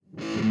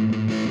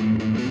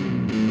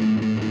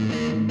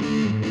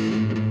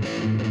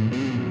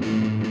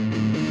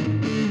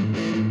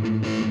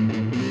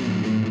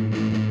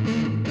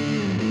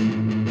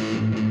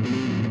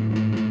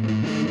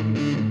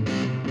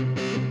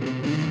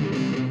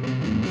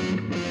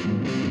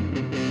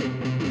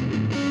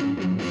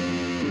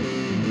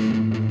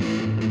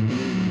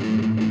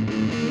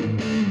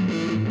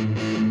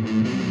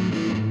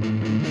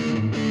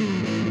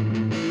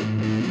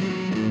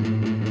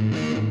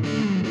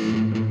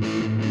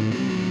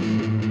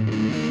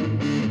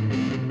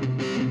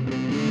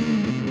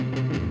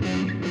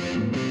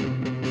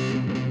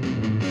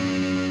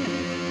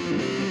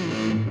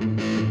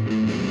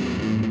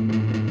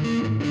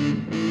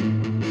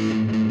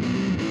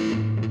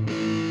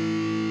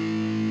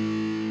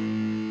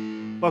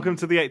Welcome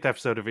to the 8th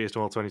episode of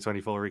ESTML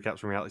 2024 Recaps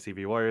from Reality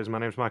TV Warriors. My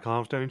name's Michael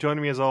Harmstone, and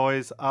joining me as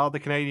always are the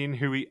Canadian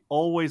who we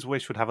always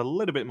wish would have a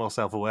little bit more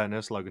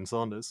self-awareness, Logan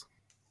Saunders.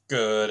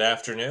 Good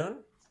afternoon.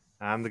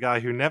 And the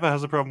guy who never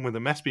has a problem with a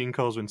mess being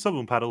caused when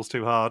someone paddles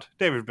too hard,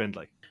 David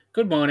Bindley.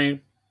 Good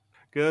morning.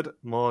 Good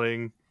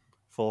morning.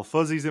 For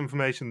Fuzzy's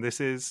information, this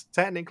is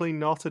technically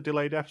not a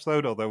delayed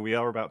episode, although we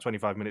are about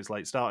 25 minutes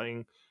late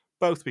starting,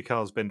 both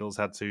because Bindles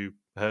had to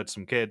herd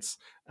some kids,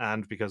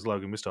 and because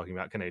Logan was talking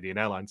about Canadian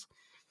Airlines.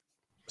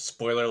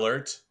 Spoiler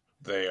alert,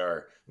 they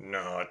are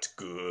not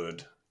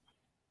good.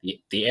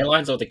 The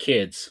airlines or the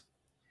kids?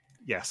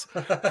 Yes.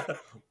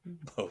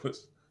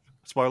 Both.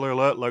 Spoiler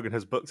alert, Logan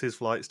has booked his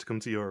flights to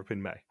come to Europe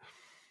in May.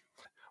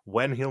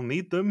 When he'll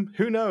need them,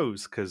 who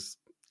knows? Because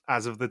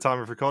as of the time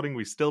of recording,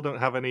 we still don't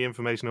have any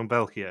information on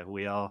Belkia.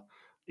 We are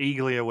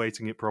eagerly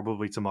awaiting it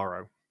probably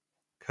tomorrow.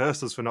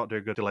 Curse us for not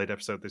doing a delayed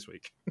episode this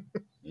week.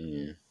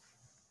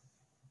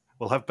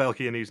 We'll have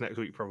Belkia news next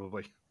week,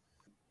 probably.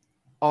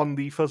 On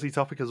the Fuzzy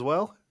topic as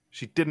well,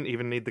 she didn't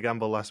even need the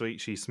gamble last week.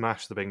 She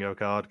smashed the bingo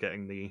card,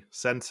 getting the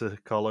centre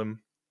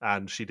column,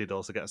 and she did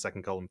also get a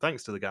second column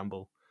thanks to the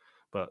gamble.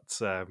 But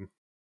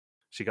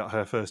she got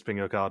her first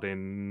bingo card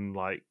in,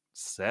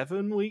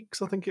 7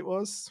 weeks, I think it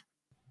was.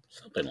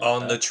 Something like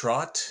On that. the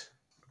trot?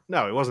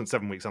 No, it wasn't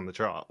 7 weeks on the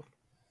trot.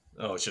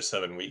 Oh, it's just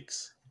 7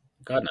 weeks.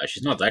 God, no,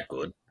 she's not that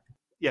good.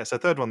 Yeah, it's her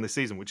third one this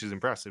season, which is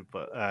impressive,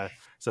 but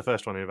it's her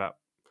first one in about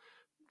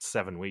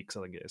 7 weeks,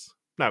 I think it is.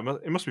 No,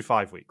 it must be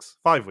 5 weeks.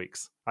 5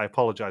 weeks. I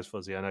apologise,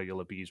 Fuzzy. I know you'll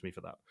abuse me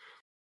for that.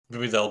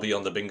 Maybe they'll be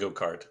on the bingo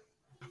card.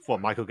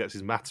 What, Michael gets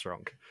his maths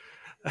wrong?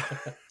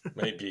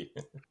 Maybe.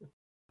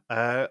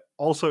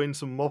 Also, in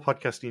some more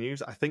podcasting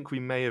news, I think we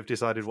may have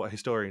decided what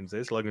Historians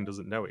is. Logan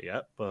doesn't know it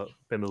yet, but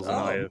Bindles and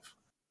I have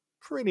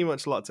pretty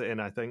much locked it in,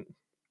 I think.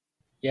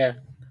 Yeah,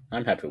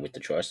 I'm happy with the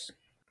choice.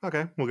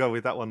 Okay, we'll go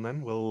with that one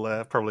then.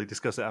 We'll probably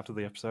discuss it after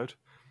the episode.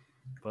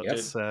 But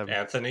Yes.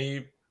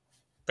 Anthony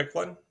pick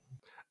one?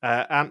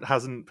 Ant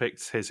hasn't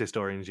picked his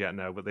Historians yet,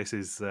 no, but this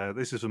is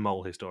for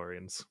Mole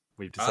Historians.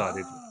 We've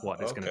decided what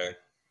it's going to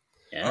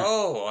be. Yeah.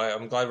 Oh,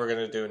 I'm glad we're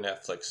going to do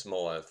Netflix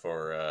Mola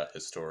for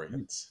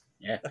Historians.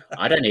 Yeah,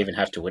 I don't even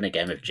have to win a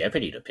game of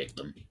Jeopardy to pick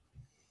them.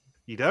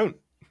 You don't.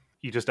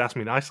 You just asked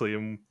me nicely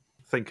and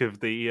think of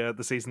the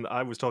season that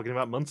I was talking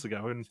about months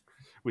ago, and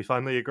we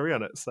finally agree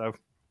on it, so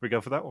we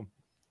go for that one.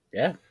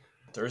 Yeah.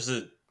 There's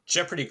a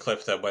Jeopardy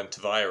clip that went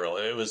viral.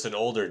 It was an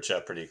older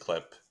Jeopardy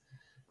clip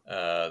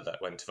that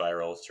went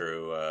viral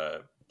through, I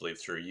believe,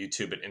 through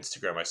YouTube and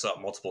Instagram. I saw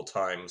it multiple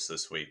times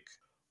this week,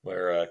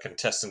 where a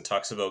contestant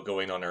talks about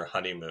going on her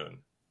honeymoon.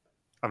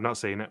 I've not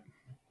seen it.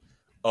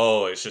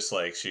 Oh, it's just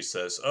like she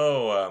says,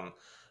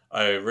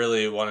 I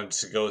really wanted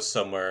to go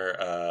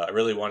somewhere. I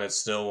really wanted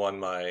snow on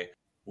my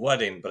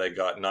wedding, but I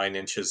got 9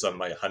 inches on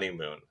my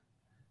honeymoon.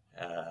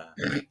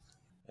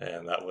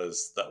 And that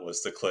was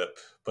the clip.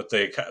 But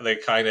they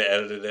kind of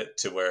edited it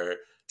to where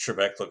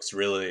Trebek looks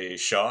really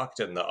shocked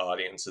and the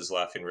audience is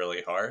laughing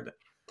really hard.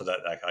 But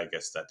I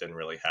guess that didn't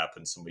really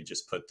happen, so we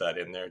just put that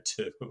in there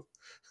to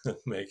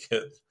make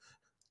it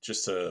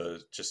just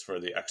for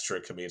the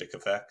extra comedic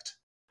effect.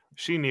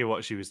 She knew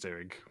what she was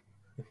doing.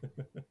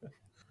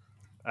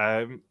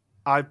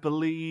 I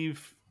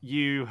believe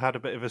you had a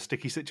bit of a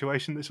sticky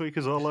situation this week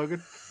as well,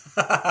 Logan.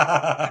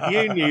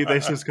 You knew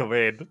this was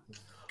coming.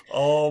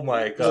 Oh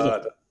my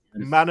god.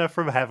 Manna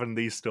from heaven,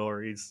 these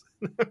stories.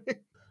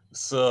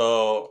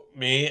 So,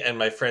 me and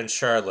my friend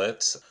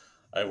Charlotte,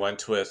 I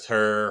went with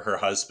her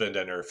husband,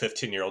 and her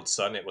 15-year-old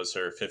son. It was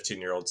her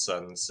 15-year-old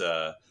son's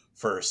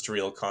first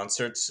real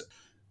concert.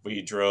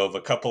 We drove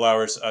a couple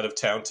hours out of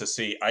town to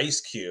see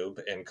Ice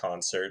Cube in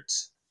concert.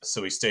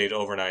 So we stayed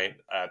overnight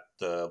at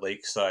the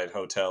Lakeside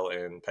Hotel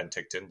in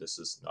Penticton. This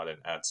is not an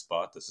ad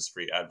spot. This is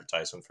free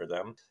advertisement for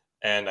them.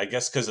 And I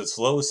guess because it's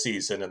low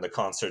season and the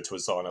concert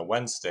was on a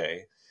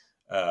Wednesday,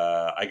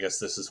 I guess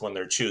this is when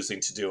they're choosing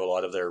to do a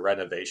lot of their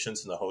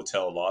renovations in the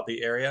hotel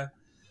lobby area.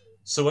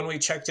 So when we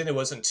checked in, it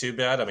wasn't too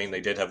bad. I mean,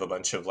 they did have a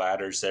bunch of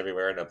ladders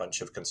everywhere and a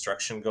bunch of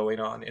construction going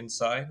on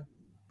inside.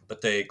 But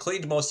they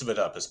cleaned most of it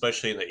up,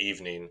 especially in the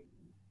evening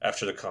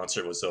after the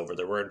concert was over.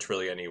 There weren't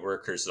really any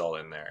workers all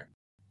in there.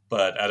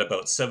 But at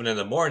about 7 in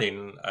the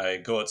morning, I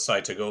go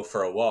outside to go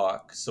for a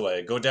walk. So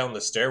I go down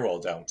the stairwell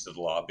down to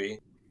the lobby,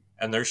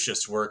 and there's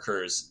just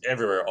workers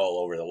everywhere all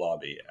over the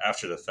lobby.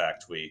 After the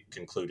fact, we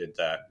concluded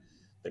that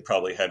they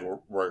probably had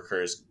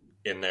workers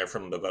in there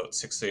from about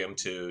 6 a.m.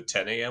 to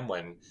 10 a.m.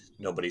 when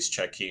nobody's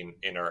checking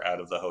in or out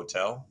of the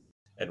hotel,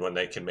 and when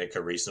they can make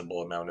a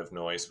reasonable amount of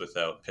noise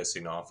without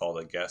pissing off all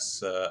the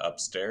guests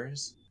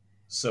upstairs.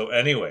 So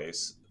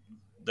anyways,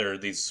 there are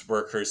these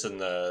workers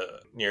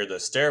near the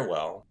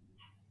stairwell,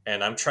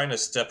 and I'm trying to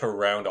step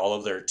around all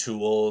of their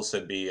tools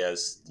and be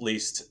as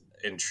least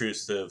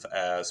intrusive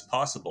as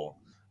possible.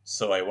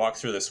 So I walked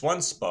through this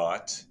one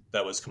spot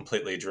that was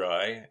completely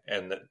dry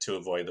and to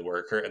avoid the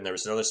worker, and there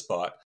was another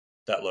spot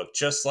that looked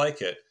just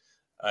like it.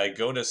 I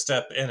go to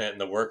step in it,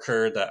 and the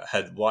worker that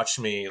had watched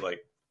me,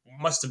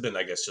 must have been,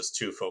 I guess, just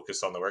too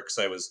focused on the work, because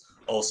I was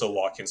also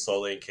walking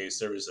slowly in case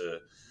there was a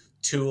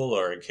tool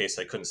or in case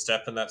I couldn't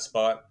step in that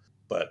spot.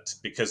 But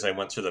because I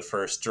went through the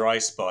first dry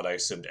spot, I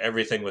assumed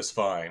everything was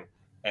fine.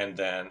 And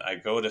then I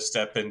go to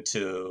step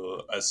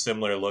into a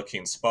similar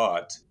looking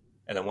spot,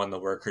 and then one of the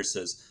workers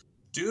says,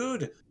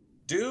 "Dude,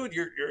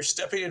 you're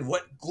stepping in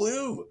wet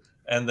glue."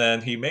 And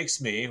then he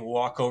makes me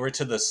walk over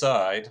to the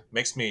side,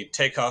 makes me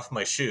take off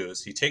my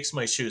shoes. He takes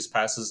my shoes,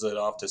 passes it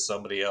off to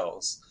somebody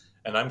else,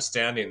 and I'm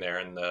standing there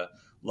in the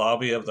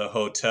lobby of the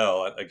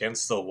hotel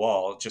against the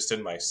wall, just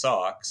in my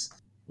socks,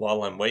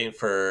 while I'm waiting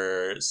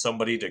for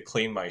somebody to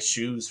clean my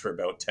shoes for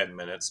about 10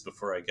 minutes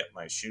before I get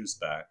my shoes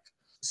back.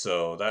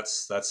 So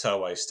that's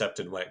how I stepped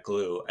in wet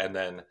glue. And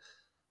then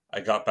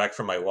I got back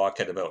from my walk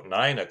at about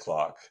 9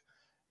 o'clock,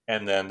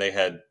 and then they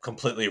had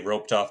completely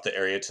roped off the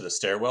area to the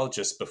stairwell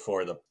just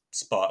before the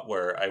spot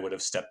where I would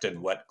have stepped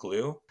in wet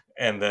glue.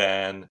 And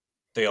then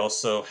they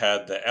also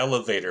had the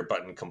elevator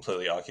button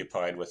completely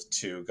occupied with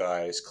two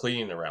guys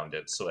cleaning around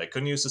it. So I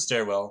couldn't use the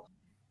stairwell,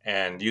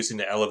 and using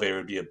the elevator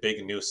would be a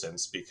big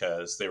nuisance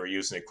because they were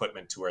using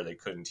equipment to where they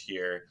couldn't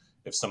hear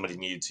if somebody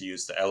needed to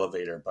use the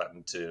elevator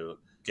button to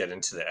get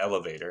into the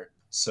elevator.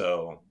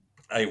 So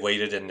I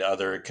waited in the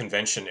other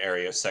convention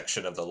area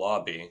section of the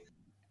lobby,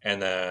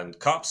 and then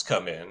cops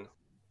come in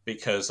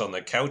because on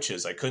the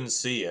couches I couldn't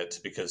see it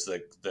because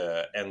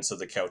the ends of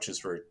the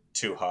couches were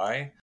too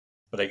high.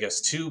 But I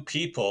guess two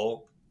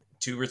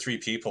or three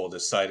people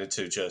decided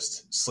to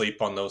just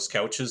sleep on those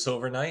couches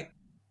overnight.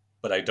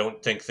 But I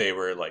don't think they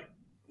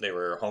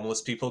were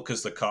homeless people,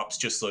 because the cops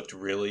just looked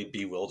really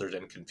bewildered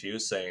and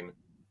confused, saying,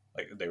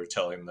 like, they were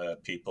telling the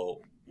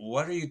people,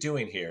 "What are you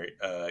doing here?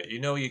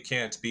 You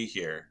can't be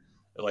here."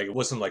 Like, it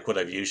wasn't like what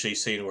I've usually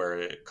seen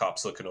where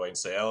cops look annoyed and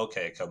say, "Oh,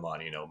 okay, come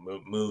on,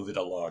 move it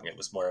along." It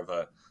was more of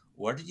a,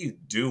 "What are you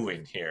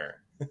doing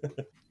here?"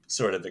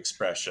 sort of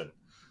expression.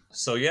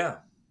 So yeah,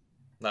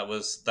 that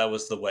was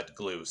the wet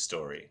glue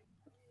story.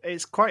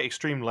 It's quite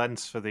extreme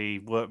lengths for the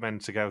workmen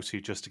to go to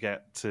just to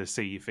get to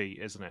see your feet,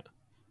 isn't it?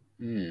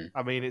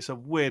 I mean, it's a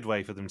weird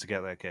way for them to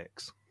get their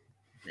kicks.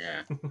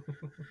 Yeah.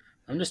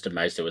 I'm just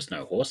amazed there was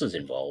no horses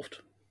involved.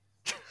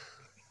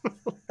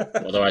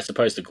 Although I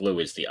suppose the glue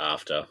is the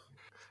after.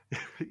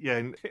 Yeah,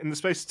 in the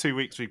space of 2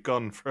 weeks, we've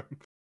gone from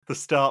the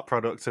start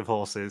product of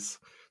horses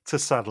to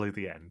sadly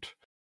the end.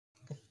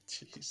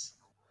 Jeez.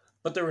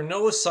 But there were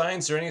no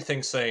signs or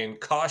anything saying,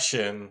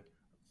 "Caution,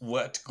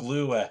 wet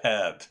glue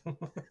ahead."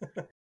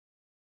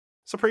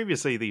 So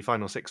previously, the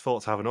final six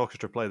fought to have an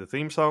orchestra play the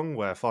theme song,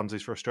 where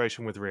Fonzie's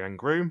frustration with Rianne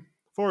grew.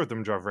 4 of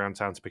them drove around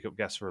town to pick up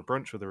guests for a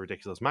brunch with a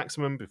ridiculous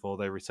maximum before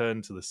they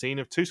returned to the scene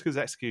of Tuska's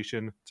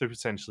execution to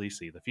potentially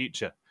see the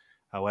future.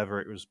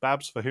 However, it was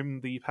Babs for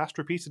whom the past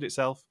repeated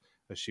itself,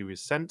 as she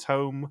was sent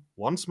home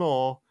once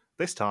more,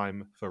 this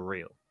time for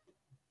real.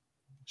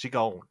 She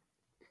gone.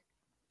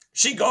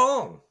 She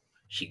gone!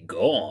 She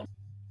gone.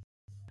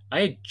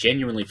 I had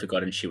genuinely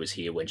forgotten she was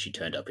here when she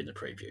turned up in the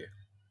preview.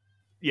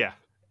 Yeah.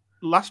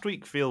 Last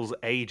week feels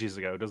ages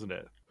ago, doesn't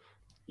it?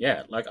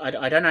 Yeah, like,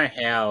 I don't know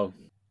how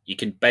you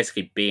can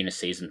basically be in a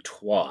season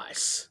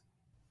twice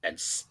and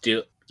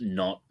still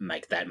not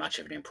make that much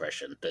of an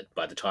impression that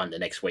by the time the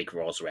next week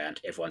rolls around,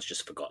 everyone's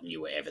just forgotten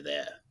you were ever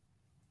there.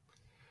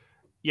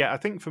 Yeah, I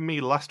think for me,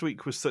 last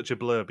week was such a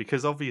blur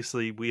because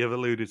obviously we have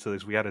alluded to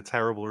this. We had a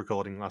terrible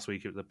recording last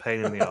week. It was a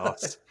pain in the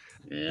arse.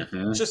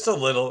 Mm-hmm. Just a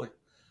little.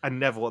 I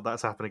never want that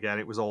to happen again.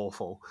 It was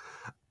awful.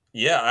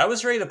 Yeah, I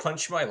was ready to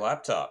punch my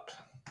laptop.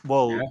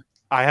 Well, Yeah.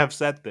 I have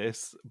said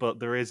this, but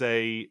there is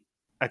a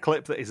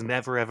clip that is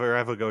never, ever,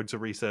 ever going to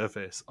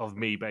resurface of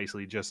me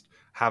basically just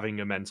having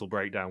a mental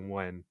breakdown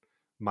when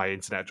my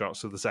internet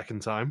drops for the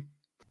second time.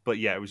 But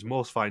yeah, it was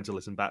most fine to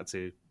listen back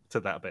to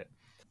that bit.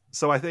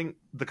 So I think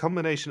the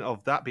combination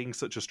of that being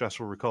such a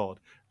stressful record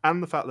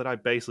and the fact that I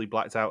basically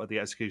blacked out at the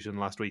execution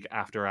last week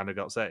after Anna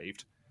got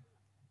saved,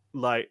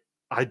 like,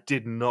 I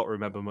did not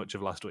remember much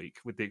of last week,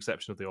 with the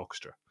exception of the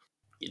orchestra.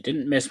 You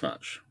didn't miss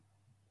much.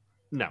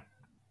 No.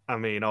 I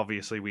mean,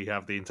 obviously we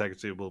have the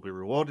integrity will be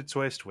rewarded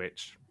twist,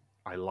 which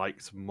I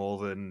liked more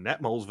than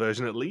Netmole's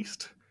version at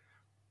least.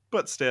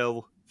 But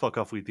still, fuck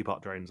off with the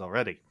pot drains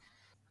already.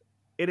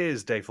 It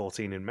is day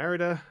 14 in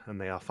Merida, and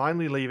they are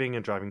finally leaving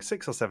and driving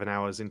 6 or 7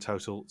 hours in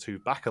total to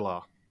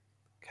Bacalar.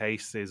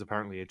 Case is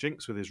apparently a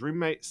jinx with his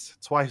roommates.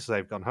 Twice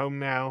they've gone home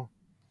now.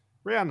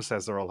 Rihanna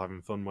says they're all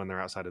having fun when they're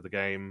outside of the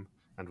game,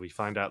 and we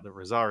find out that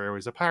Rosario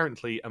is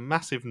apparently a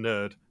massive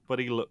nerd, but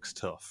he looks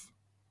tough.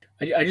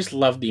 I just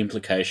love the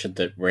implication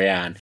that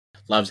Rianne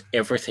loves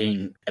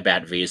everything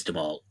about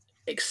Viesdemol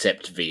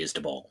except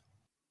Viesdemol.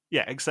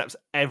 Yeah, accepts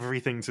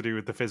everything to do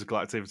with the physical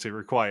activity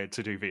required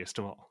to do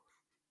Viesdemol.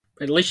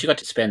 At least you got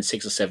to spend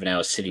 6 or 7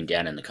 hours sitting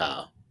down in the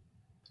car.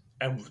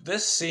 And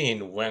this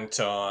scene went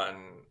on.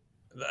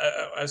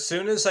 As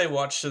soon as I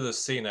watched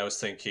this scene, I was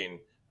thinking,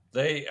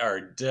 they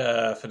are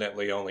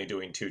definitely only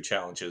doing 2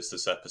 challenges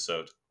this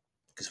episode.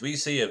 Because we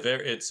see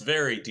it's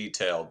very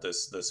detailed,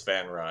 this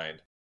van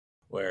ride,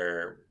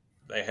 where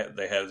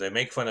they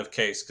make fun of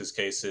Case, because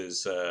Case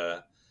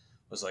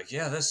was like,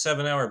 yeah, this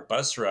 7-hour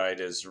bus ride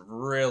is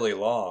really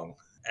long.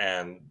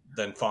 And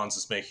then Fonz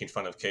is making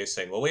fun of Case,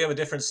 saying, well, we have a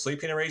different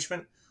sleeping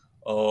arrangement.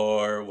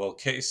 Or will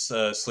Case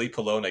sleep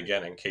alone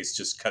again? And Case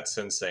just cuts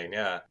in saying,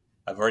 yeah,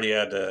 I've already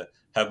had to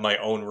have my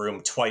own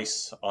room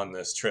twice on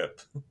this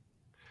trip.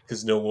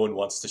 Because no one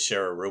wants to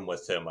share a room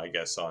with him, I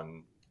guess,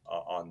 on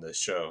this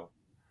show.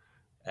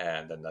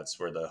 And then that's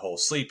where the whole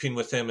sleeping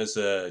with him is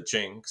a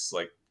jinx.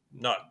 Like,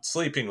 not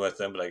sleeping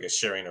with him, but I guess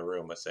sharing a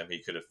room with him. He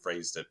could have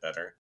phrased it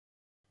better.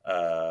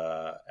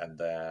 And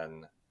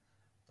then,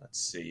 let's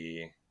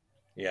see.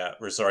 Yeah,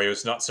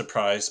 Rosario's not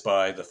surprised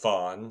by the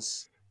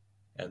fawns.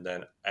 And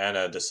then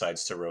Anna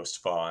decides to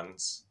roast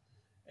fawns.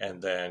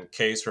 And then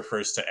Case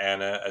refers to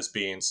Anna as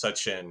being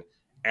such an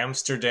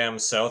Amsterdam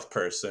South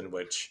person,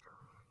 which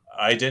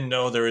I didn't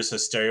know there was a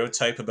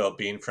stereotype about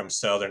being from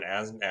southern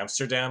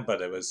Amsterdam,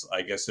 but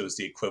I guess it was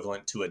the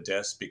equivalent to a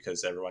diss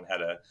because everyone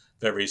had a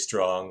very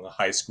strong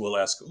high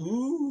school-esque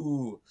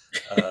ooh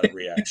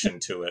reaction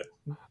to it.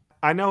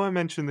 I know I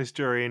mentioned this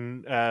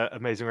during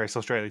Amazing Race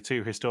Australia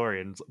 2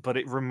 Historians, but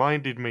it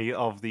reminded me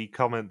of the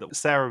comment that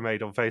Sarah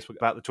made on Facebook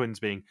about the twins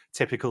being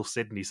typical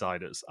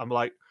Sydney-siders. I'm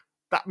like,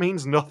 that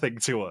means nothing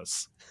to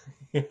us.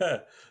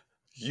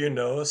 You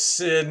know,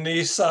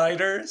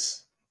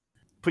 Sydney-siders?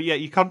 But yeah,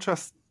 you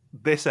contrast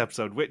this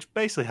episode, which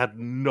basically had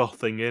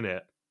nothing in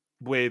it,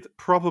 with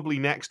probably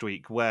next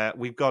week, where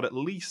we've got at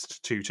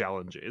least 2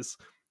 challenges.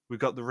 We've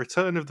got the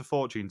return of the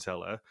fortune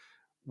teller.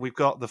 We've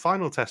got the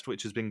final test,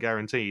 which has been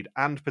guaranteed,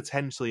 and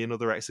potentially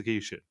another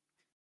execution.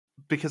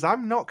 Because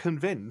I'm not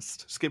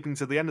convinced, skipping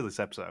to the end of this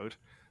episode,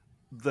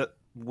 that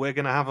we're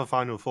going to have a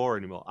final 4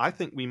 anymore. I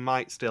think we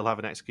might still have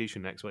an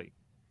execution next week.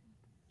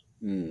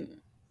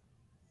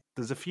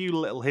 There's a few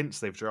little hints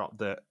they've dropped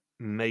that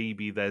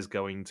maybe there's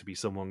going to be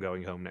someone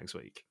going home next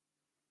week.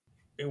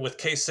 With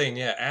Case saying,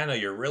 yeah, Anna,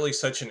 you're really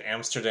such an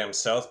Amsterdam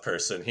South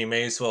person, he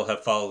may as well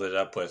have followed it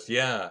up with,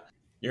 yeah,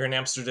 you're an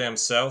Amsterdam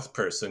South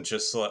person,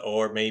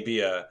 or maybe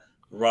a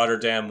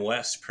Rotterdam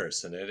West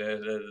person.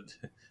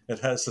 It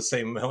has the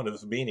same amount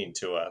of meaning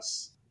to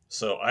us.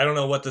 So I don't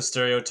know what the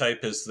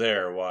stereotype is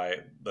there, why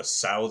the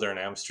southern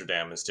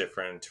Amsterdam is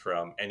different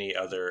from any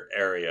other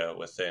area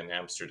within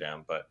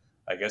Amsterdam, but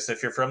I guess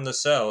if you're from the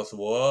south,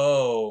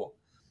 whoa,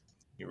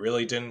 you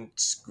really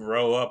didn't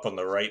grow up on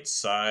the right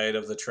side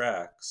of the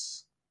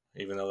tracks,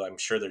 even though I'm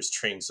sure there's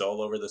trains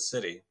all over the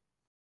city.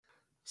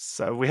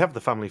 So we have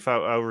the family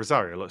photo.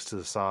 Rosario looks to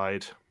the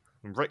side,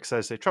 and Rick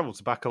says they've travelled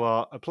to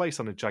Bacalar, a place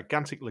on a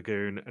gigantic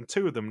lagoon, and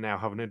 2 of them now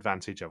have an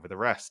advantage over the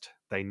rest.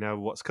 They know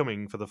what's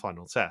coming for the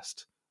final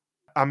test.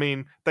 I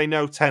mean, they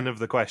know 10 of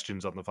the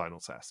questions on the final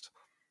test.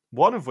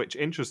 One of which,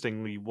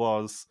 interestingly,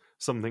 was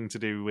something to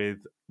do with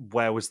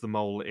where was the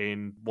mole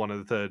in one of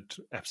the third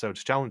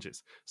episode's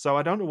challenges. So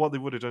I don't know what they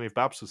would have done if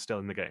Babs was still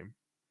in the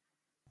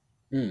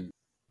game.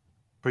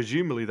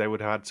 Presumably, they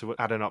would have had to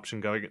add an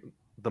option going,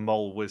 the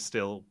mole was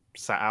still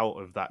sat out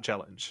of that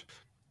challenge.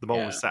 The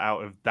mole was sat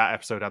out of that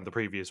episode and the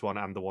previous one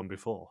and the one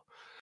before.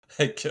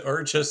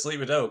 Or just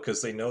leave it out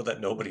because they know that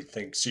nobody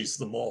thinks she's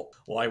the mole.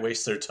 Why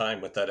waste their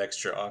time with that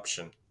extra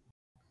option?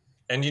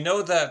 And you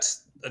know that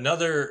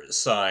another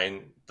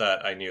sign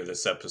that I knew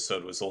this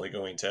episode was only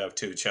going to have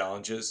 2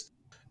 challenges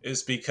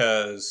is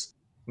because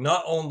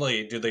not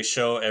only do they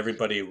show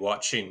everybody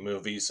watching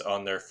movies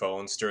on their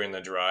phones during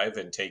the drive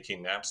and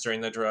taking naps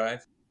during the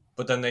drive,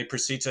 but then they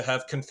proceed to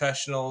have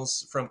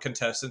confessionals from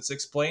contestants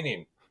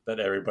explaining that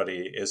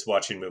everybody is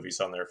watching movies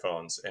on their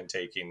phones and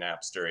taking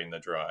naps during the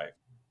drive.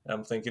 And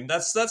I'm thinking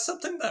that's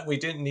something that we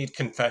didn't need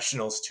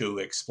confessionals to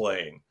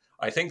explain.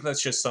 I think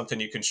that's just something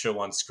you can show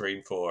on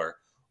screen for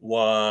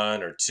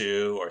 1 or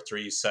 2 or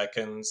 3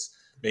 seconds.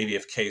 Maybe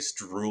if Case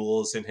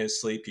drools in his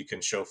sleep, you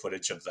can show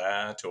footage of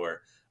that,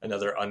 or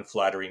another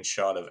unflattering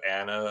shot of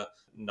Anna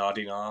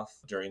nodding off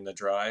during the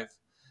drive.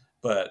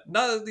 But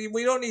no,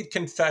 we don't need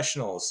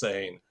confessionals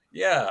saying,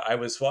 yeah, I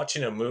was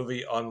watching a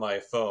movie on my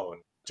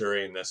phone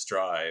during this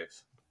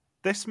drive.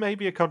 This may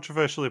be a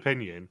controversial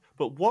opinion,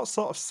 but what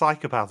sort of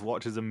psychopath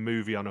watches a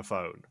movie on a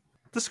phone?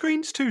 The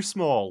screen's too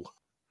small.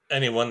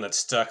 Anyone that's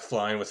stuck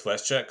flying with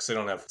WestJet because they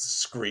don't have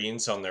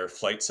screens on their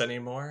flights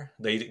anymore.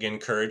 They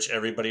encourage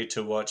everybody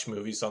to watch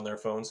movies on their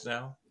phones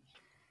now.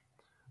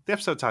 The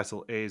episode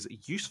title is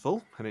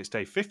Useful, and it's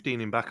day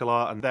 15 in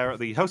Bacalar, and they're at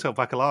the Hotel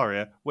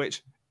Bacalaria,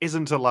 which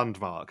isn't a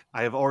landmark.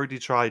 I have already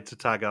tried to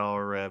tag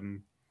our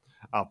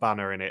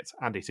banner in it,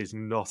 and it is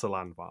not a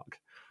landmark.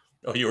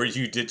 Oh,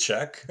 you did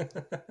check?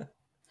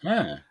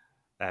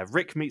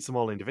 Rick meets them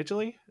all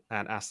individually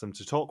and asks them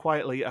to talk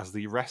quietly as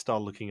the rest are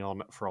looking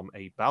on from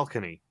a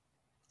balcony.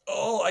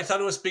 Oh, I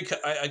thought it was because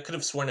I could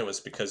have sworn it was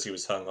because he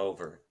was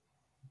hungover.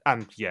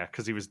 And yeah,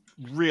 because he was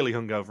really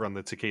hungover on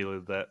the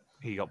tequila that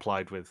he got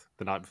plied with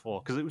the night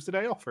before, because it was the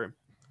day off for him.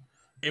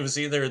 It was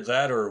either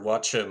that or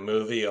watch a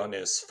movie on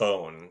his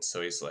phone.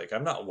 So he's like,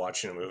 I'm not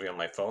watching a movie on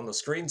my phone. The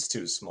screen's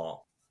too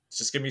small.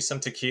 Just give me some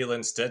tequila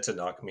instead to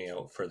knock me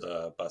out for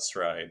the bus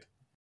ride.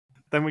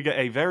 Then we get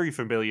a very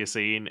familiar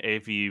scene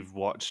if you've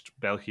watched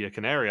Belkia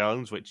Canary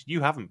Islands, which you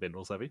haven't been,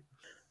 have you?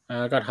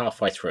 I got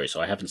halfway through, so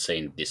I haven't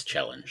seen this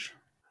challenge.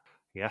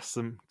 He asks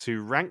them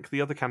to rank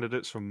the other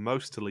candidates from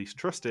most to least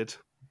trusted.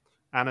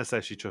 Anna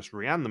says she trusts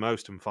Rianne the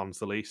most and Fonz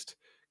the least.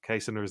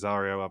 Case and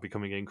Rosario are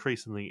becoming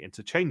increasingly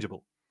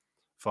interchangeable.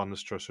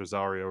 Fons trusts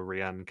Rosario,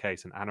 Rianne,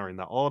 Case, and Anna in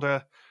that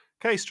order.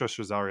 Case trusts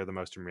Rosario the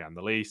most and Rianne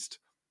the least.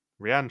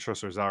 Rianne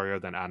trusts Rosario,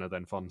 then Anna,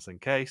 then Fons, then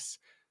Case.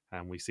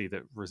 And we see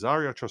that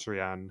Rosario trusts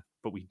Rianne,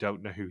 but we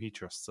don't know who he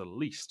trusts the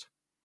least.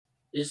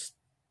 Is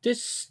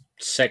this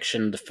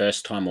section the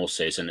first time all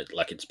season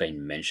it's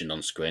been mentioned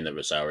on screen that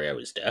Rosario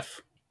is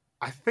deaf?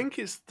 I think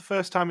it's the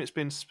first time it's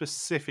been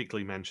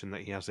specifically mentioned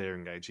that he has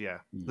hearing aids, yeah.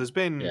 There's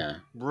been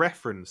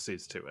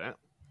references to it,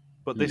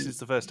 but this is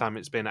the first time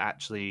it's been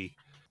actually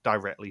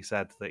directly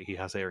said that he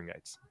has hearing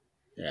aids.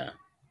 Yeah.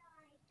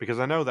 Because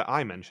I know that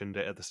I mentioned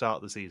it at the start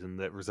of the season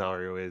that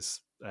Rosario is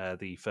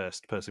the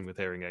first person with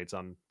hearing aids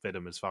on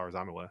Vidum, as far as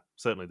I'm aware.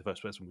 Certainly the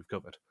first person we've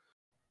covered.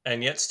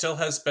 And yet still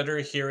has better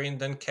hearing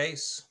than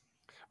Case.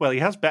 Well, he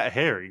has better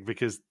hearing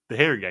because the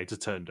hearing aids are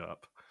turned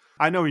up.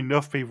 I know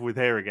enough people with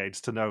hearing aids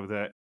to know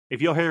that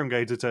if your hearing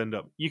aids are turned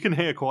up, you can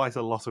hear quite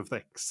a lot of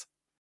things.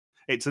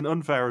 It's an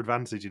unfair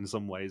advantage in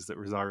some ways that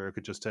Rosario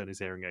could just turn his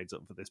hearing aids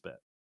up for this bit.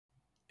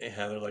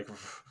 Yeah, they're like,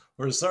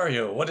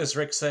 Rosario, what is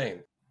Rick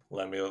saying?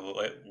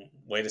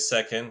 Wait a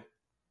second.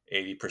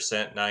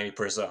 80%, 90%,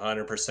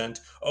 100%.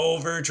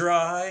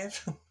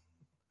 Overdrive.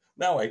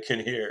 Now I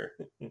can hear.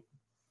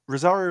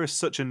 Rosario is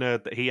such a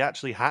nerd that he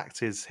actually hacked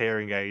his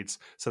hearing aids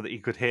so that he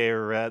could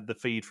hear the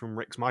feed from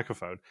Rick's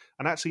microphone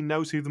and actually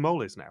knows who the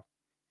mole is now.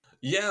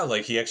 Yeah,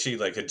 he actually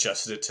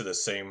adjusted it to the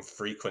same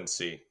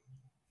frequency.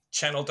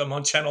 Channeled them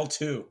on channel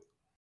 2.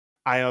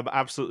 I am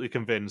absolutely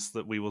convinced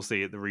that we will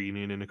see at the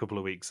reunion in a couple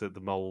of weeks that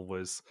the mole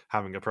was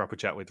having a proper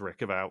chat with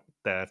Rick about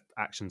their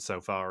actions so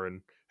far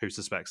and who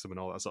suspects them and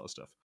all that sort of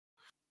stuff.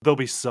 There'll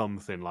be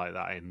something like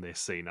that in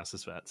this scene, I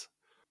suspect.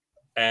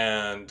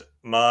 And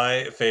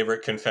my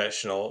favorite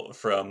confessional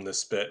from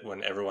this bit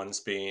when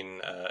everyone's being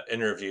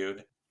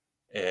interviewed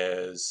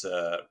is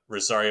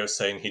Rosario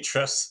saying he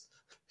trusts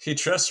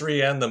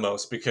Rianne the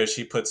most because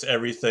she puts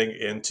everything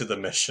into the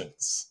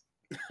missions.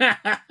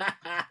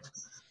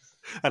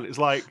 And it's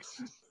like,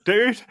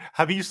 dude,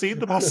 have you seen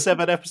the past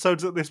 7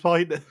 episodes at this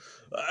point?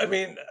 I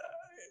mean,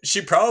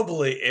 she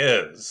probably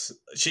is.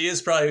 She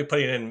is probably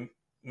putting in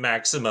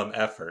maximum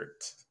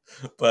effort.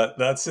 But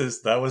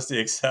that was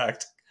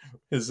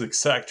his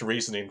exact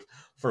reasoning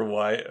for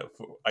why.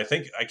 I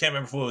can't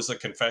remember if it was a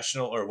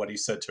confessional or what he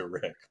said to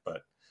Rick,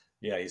 but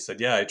yeah, he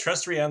said, I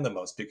trust Rianne the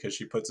most because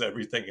she puts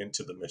everything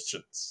into the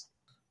missions.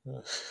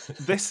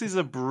 This is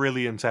a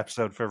brilliant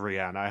episode for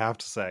Rianne, I have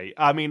to say.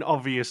 I mean,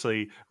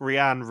 obviously,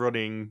 Rianne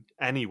running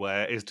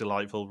anywhere is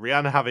delightful.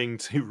 Rianne having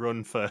to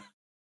run for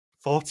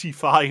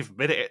 45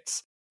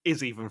 minutes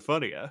is even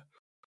funnier.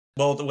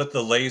 Well, with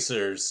the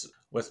lasers,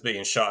 with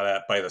being shot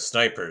at by the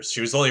snipers,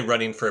 she was only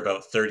running for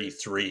about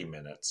 33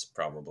 minutes,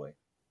 probably.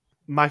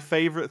 My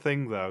favourite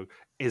thing, though,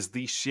 is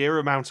the sheer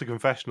amount of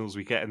confessionals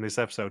we get in this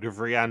episode of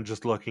Rianne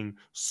just looking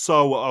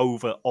so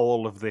over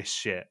all of this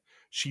shit.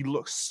 She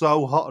looks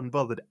so hot and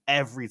bothered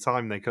every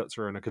time they cut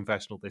to her in a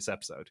confessional this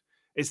episode.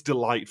 It's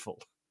delightful.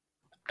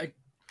 I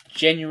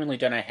genuinely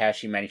don't know how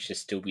she managed to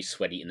still be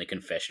sweaty in the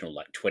confessional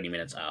 20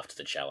 minutes after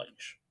the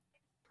challenge.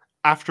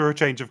 After a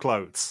change of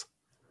clothes.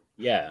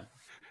 Yeah.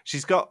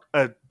 She's got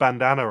a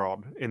bandana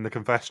on in the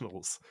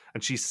confessionals,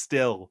 and she's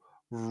still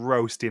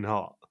roasting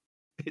hot.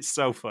 It's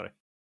so funny.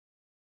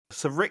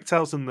 So Rick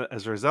tells them that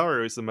as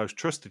Rosario is the most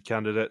trusted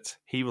candidate,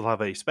 he will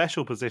have a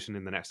special position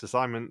in the next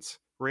assignment.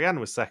 Rianne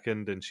was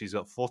second, and she's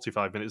got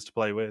 45 minutes to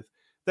play with.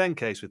 Then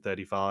Case with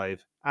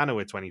 35, Anna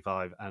with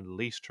 25, and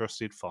least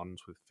trusted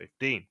Fons with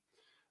 15.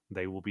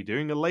 They will be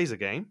doing a laser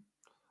game.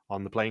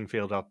 On the playing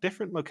field are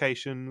different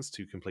locations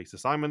to complete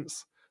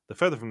assignments. The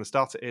further from the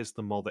start it is,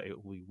 the more that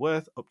it will be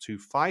worth, up to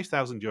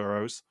 5,000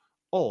 euros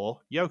or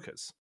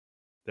Yokas.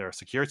 There are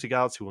security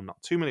guards who will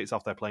knock 2 minutes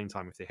off their playing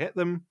time if they hit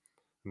them,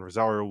 and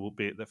Rosario will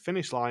be at the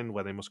finish line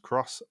where they must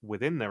cross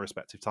within their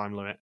respective time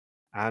limit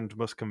and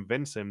must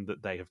convince him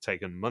that they have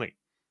taken money.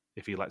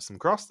 If he lets them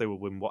cross, they will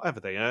win whatever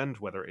they earned,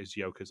 whether it is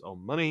Yokas or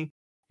money.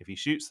 If he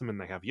shoots them and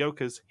they have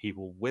Yokas, he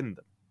will win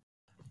them.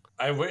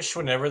 I wish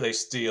whenever they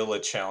steal a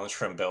challenge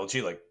from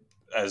Belgium,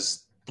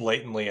 as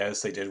blatantly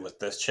as they did with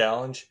this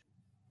challenge,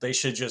 they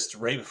should just,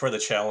 right before the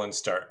challenge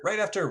start, right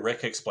after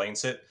Rick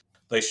explains it,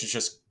 they should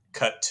just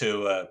cut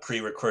to a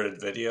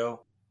pre-recorded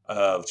video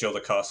of Joe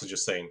LaCosta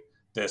just saying,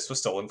 "This was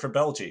stolen from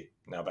Belgium.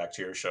 Now back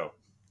to your show."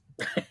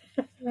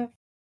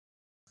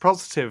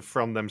 Positive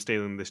from them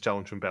stealing this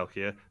challenge from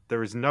Belkia,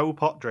 there is no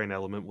pot drain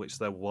element which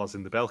there was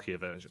in the Belkia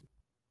version.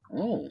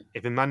 Oh.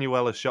 If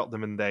Emanuela shot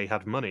them and they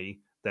had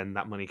money, then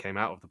that money came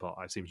out of the pot,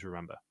 I seem to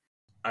remember.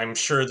 I'm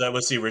sure that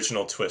was the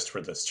original twist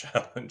for this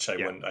challenge. I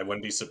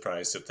wouldn't be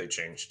surprised if they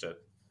changed it.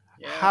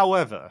 Yeah.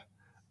 However,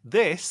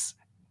 this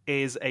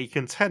is a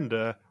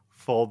contender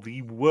for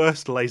the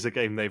worst laser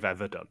game they've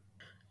ever done.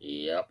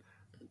 Yep.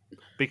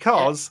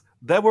 Because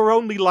there were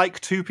only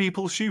 2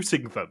 people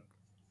shooting them.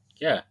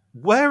 Yeah.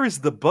 Where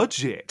is the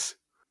budget?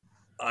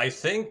 I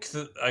think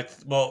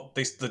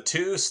the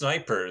 2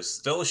 snipers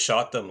still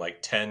shot them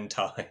 10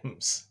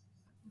 times.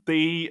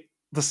 The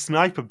the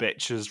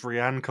Sniperbitch, as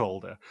Rianne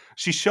called her.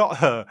 She shot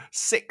her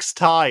 6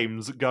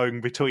 times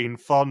going between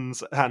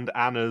Fon's and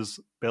Anna's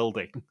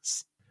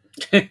buildings.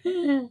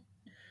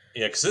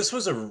 Yeah, because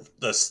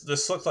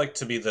this looked like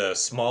to be the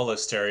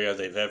smallest area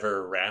they've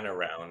ever ran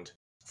around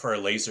for a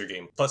laser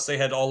game. Plus, they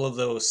had all of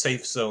those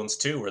safe zones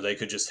too, where they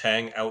could just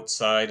hang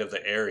outside of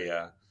the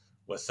area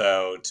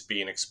without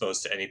being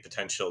exposed to any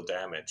potential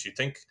damage. You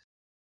think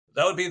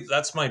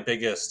that's my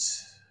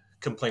biggest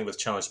complaint with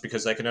challenge,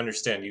 because I can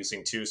understand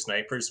using 2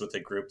 snipers with a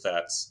group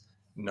that's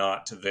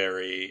not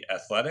very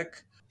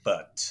athletic,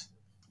 but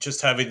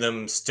just having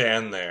them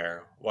stand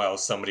there while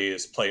somebody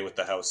is playing with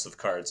the house of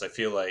cards, I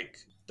feel like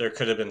there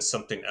could have been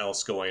something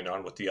else going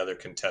on with the other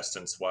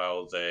contestants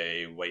while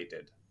they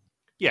waited.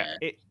 Yeah,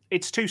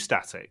 it's too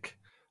static.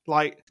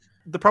 Like,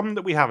 the problem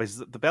that we have is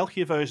that the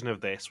Belkia version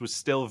of this was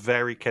still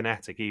very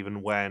kinetic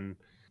even when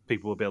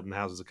people were building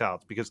houses of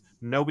cards, because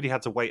nobody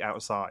had to wait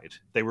outside.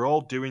 They were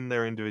all doing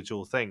their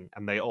individual thing,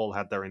 and they all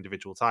had their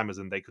individual timers,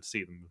 and they could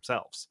see them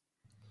themselves.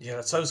 Yeah,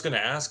 that's what I was going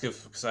to ask,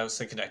 because I was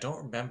thinking I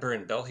don't remember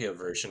in Belgia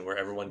version where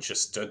everyone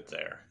just stood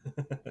there.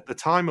 The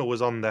timer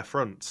was on their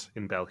front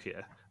in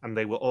Belkia, and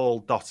they were all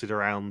dotted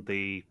around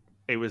the.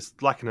 It was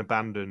like an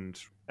abandoned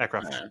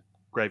aircraft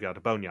graveyard,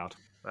 a boneyard.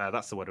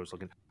 That's the word I was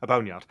looking. A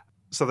boneyard.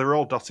 So they were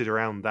all dotted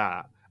around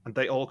that, and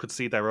they all could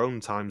see their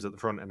own times at the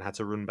front and had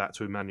to run back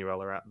to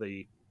Emanuela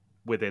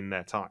within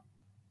their time.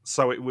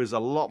 So it was a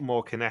lot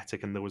more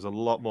kinetic, and there was a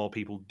lot more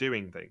people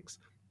doing things.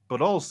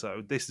 But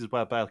also, this is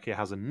where Belkia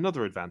has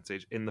another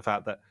advantage in the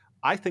fact that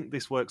I think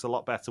this works a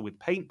lot better with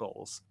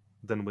paintballs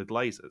than with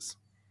lasers.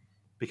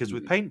 Because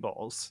with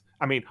paintballs,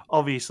 I mean,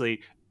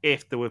 obviously,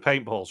 if there were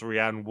paintballs,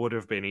 Rianne would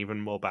have been even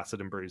more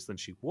battered and bruised than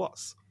she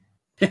was.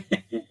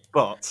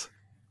 But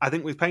I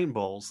think with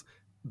paintballs,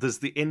 there's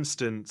the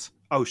instant,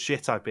 oh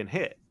shit, I've been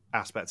hit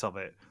aspect of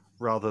it,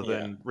 rather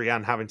than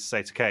Rianne having to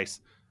say to Case,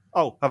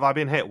 oh, have I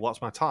been hit?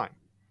 What's my time?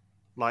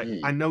 Like,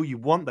 I know you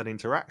want that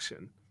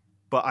interaction,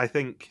 but I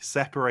think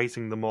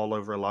separating them all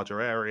over a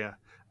larger area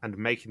and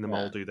making them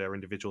all do their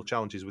individual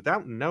challenges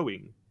without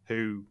knowing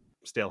who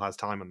still has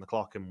time on the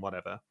clock and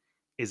whatever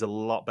is a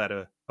lot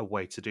better a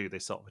way to do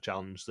this sort of a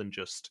challenge than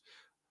just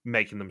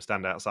making them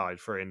stand outside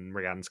for, in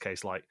Rianne's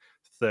case, like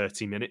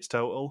 30 minutes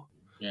total.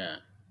 Yeah.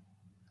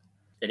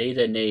 It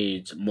either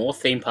needs more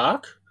theme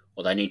park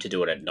or they need to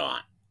do it at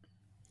night.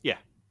 Yeah.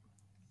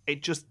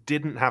 It just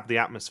didn't have the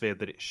atmosphere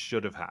that it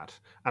should have had.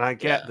 And I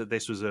get that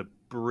this was a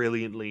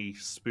brilliantly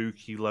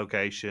spooky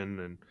location,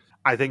 and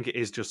I think it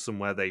is just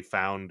somewhere they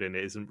found and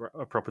it isn't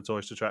a proper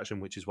tourist attraction,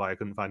 which is why I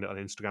couldn't find it on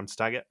Instagram to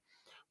tag it.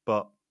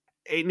 But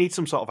it needs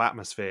some sort of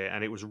atmosphere,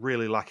 and it was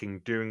really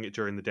lacking doing it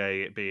during the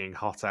day, it being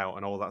hot out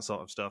and all that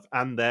sort of stuff,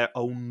 and there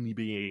only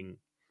being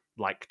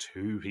like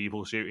 2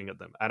 people shooting at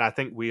them. And I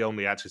think we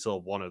only actually saw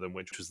one of them,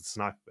 which was the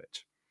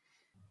Sniperbitch.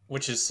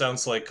 Which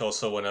sounds like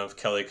also one of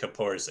Kelly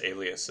Kapoor's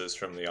aliases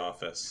from The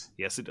Office.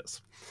 Yes, it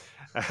does.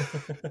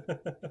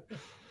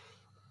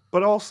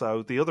 But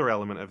also, the other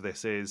element of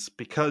this is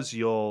because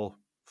you're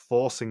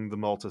forcing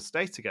them all to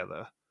stay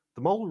together,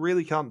 the mole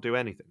really can't do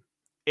anything.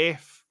 I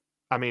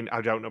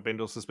don't know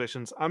Bindle's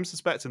suspicions. I'm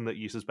suspecting that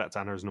you suspect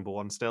Anna is number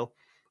 1 still.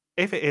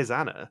 If it is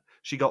Anna,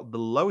 she got the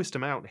lowest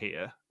amount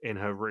here in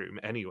her room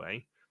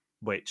anyway,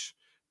 which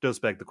does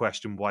beg the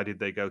question, why did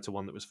they go to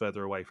one that was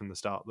further away from the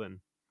start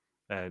than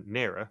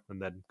nearer, and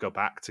then go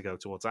back to go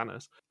towards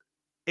Anna's?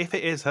 If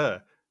it is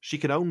her, she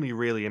can only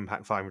really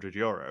impact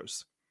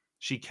 €500.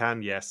 She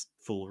can, yes,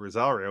 fool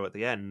Rosario at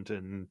the end,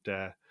 and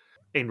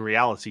in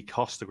reality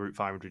cost the group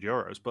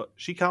 €500, but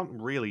she can't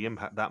really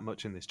impact that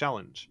much in this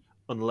challenge,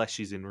 unless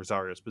she's in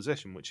Rosario's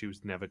position, which she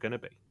was never going to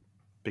be.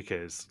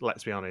 Because,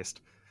 let's be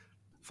honest,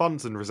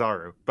 Fons and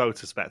Rosario both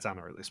suspect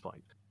Anna at this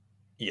point.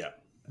 Yeah.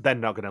 They're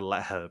not going to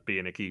let her be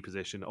in a key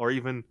position, or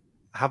even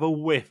have a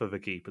whiff of a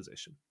key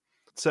position.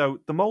 So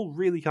the mole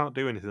really can't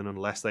do anything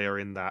unless they are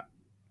in that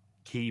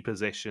key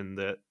position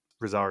that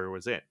Rosario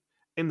was in.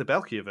 In the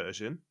Belkia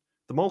version,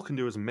 the mole can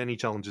do as many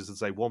challenges as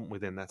they want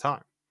within their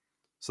time.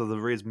 So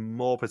there is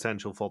more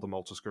potential for the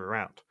mole to screw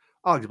around.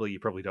 Arguably, you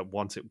probably don't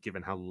want it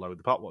given how low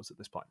the pot was at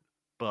this point.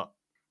 But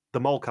the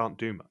mole can't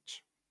do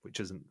much, which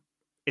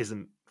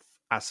isn't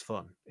as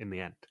fun in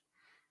the end.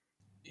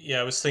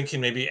 Yeah, I was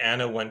thinking maybe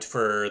Anna went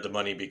for the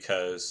money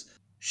because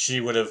she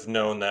would have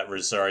known that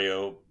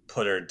Rosario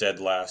put her dead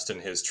last in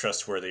his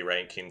trustworthy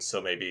ranking,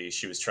 so maybe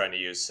she was trying to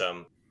use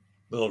some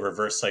little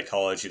reverse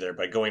psychology there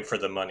by going for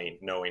the money,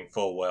 knowing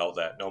full well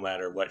that no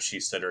matter what she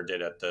said or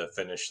did at the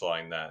finish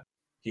line, that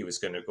he was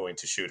going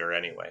to shoot her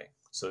anyway.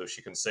 So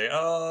she can say,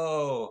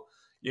 oh,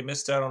 you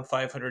missed out on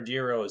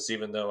 €500,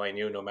 even though I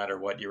knew no matter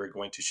what you were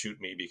going to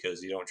shoot me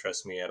because you don't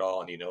trust me at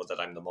all and you know that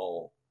I'm the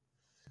mole.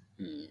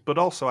 But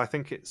also, I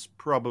think it's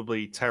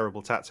probably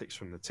terrible tactics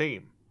from the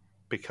team,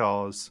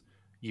 because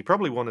you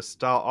probably want to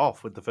start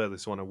off with the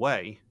furthest one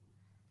away,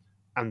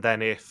 and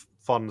then if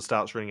Fon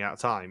starts running out of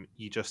time,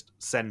 you just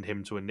send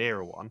him to a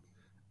nearer one,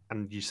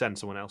 and you send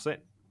someone else in.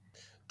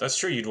 That's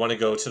true. You'd want to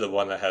go to the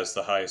one that has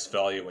the highest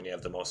value when you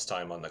have the most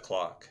time on the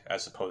clock,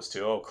 as opposed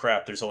to, oh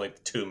crap, there's only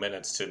 2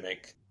 minutes to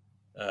make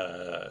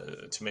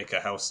to make a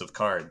house of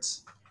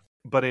cards.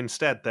 But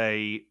instead,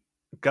 they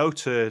go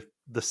to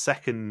the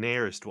second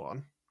nearest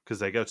one, because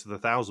they go to the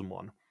 1,000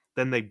 one.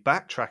 Then they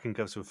backtrack and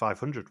go to a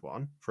 500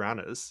 one for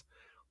Anna's.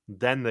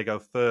 Then they go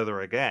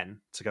further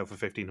again to go for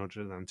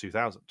 1,500 and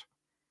 2,000.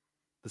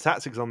 The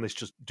tactics on this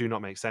just do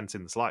not make sense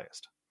in the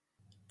slightest.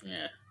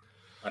 Yeah.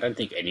 I don't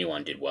think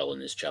anyone did well in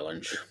this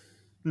challenge.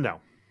 No.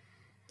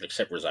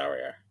 Except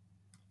Rosario.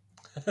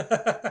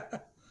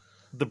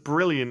 The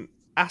brilliant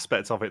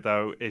aspect of it,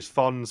 though, is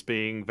Fonz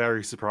being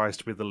very surprised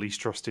to be the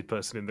least trusted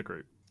person in the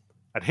group.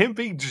 And him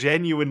being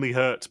genuinely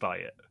hurt by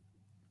it.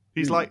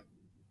 He's like,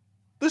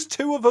 there's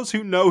two of us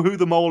who know who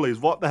the mole is.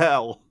 What the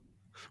hell?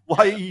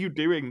 Why are you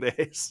doing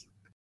this?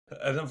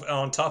 And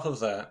on top of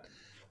that,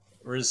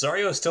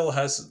 Rosario still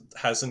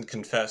hasn't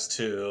confessed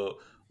to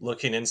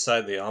looking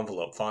inside the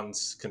envelope.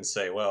 Fonz can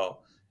say,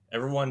 well,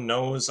 everyone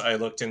knows I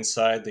looked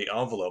inside the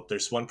envelope.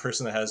 There's one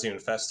person that hasn't even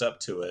fessed up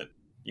to it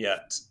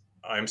yet.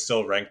 I'm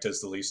still ranked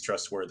as the least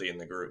trustworthy in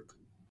the group.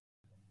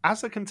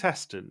 As a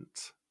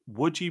contestant,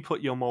 would you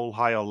put your mole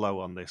high or low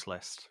on this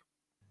list?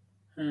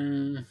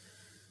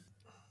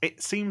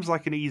 It seems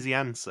like an easy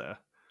answer,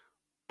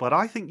 but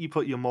I think you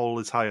put your mole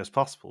as high as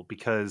possible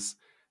because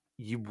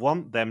you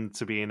want them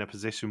to be in a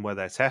position where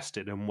they're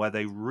tested and where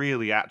they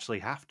really actually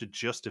have to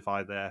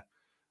justify their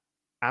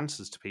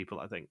answers to people,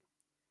 I think.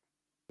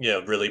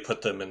 Yeah, really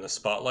put them in the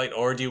spotlight?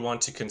 Or do you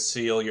want to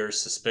conceal your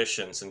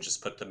suspicions and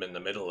just put them in the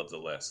middle of the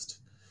list?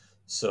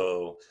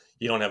 So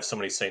you don't have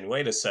somebody saying,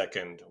 wait a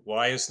second,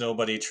 why is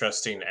nobody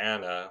trusting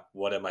Anna?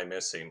 What am I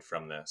missing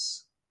from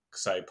this?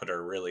 Because I put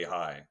her really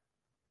high.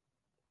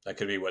 That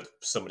could be what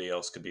somebody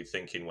else could be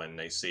thinking when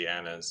they see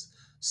Anna's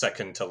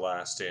second to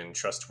last in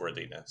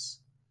trustworthiness.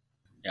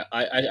 Yeah,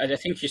 I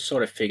think you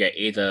sort of figure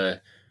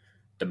either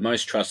the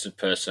most trusted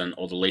person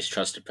or the least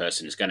trusted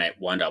person is going to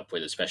wind up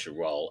with a special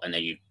role, and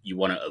then you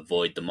want to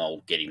avoid the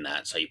mole getting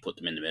that, so you put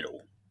them in the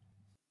middle.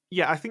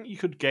 Yeah, I think you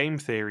could game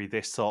theory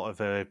this sort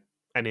of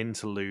an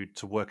interlude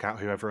to work out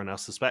who everyone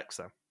else suspects,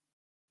 though.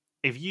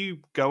 If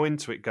you go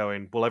into it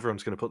going, well,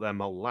 everyone's going to put their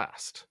mole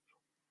last,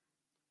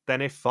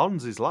 then if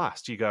Fonz is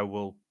last, you go,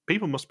 well,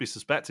 people must be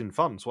suspecting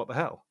Fonz, what the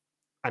hell?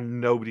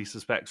 And nobody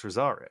suspects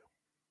Rosario.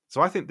 So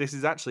I think this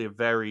is actually a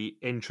very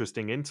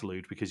interesting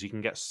interlude because you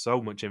can get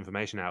so much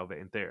information out of it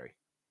in theory.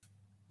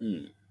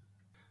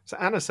 So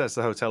Anna says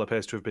the hotel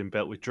appears to have been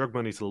built with drug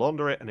money to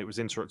launder it, and it was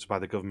interrupted by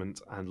the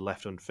government and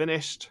left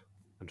unfinished.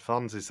 And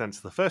Fonz is sent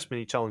to the first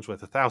mini-challenge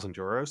worth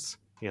 €1,000.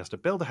 He has to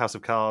build a house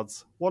of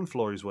cards. 1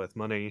 floor is worth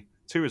money,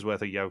 2 is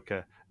worth a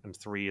yoker, and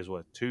 3 is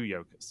worth 2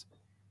 yokers.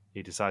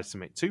 He decides to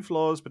make 2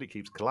 floors, but it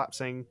keeps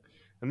collapsing.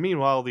 And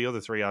meanwhile, the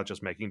other 3 are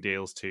just making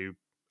deals to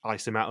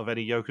ice him out of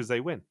any yokers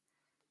they win.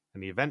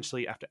 And he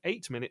eventually, after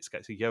 8 minutes,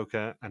 gets a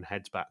yoker and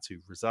heads back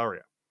to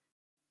Rosario.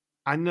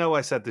 I know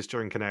I said this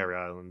during Canary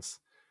Islands.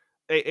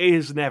 It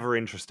is never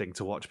interesting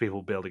to watch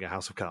people building a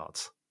house of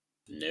cards.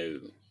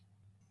 No.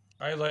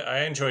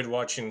 I enjoyed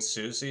watching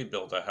Susie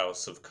build a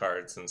house of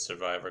cards in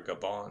Survivor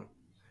Gabon.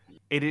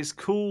 It is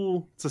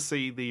cool to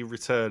see the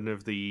return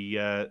of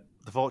the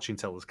fortune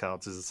tellers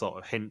cards as a sort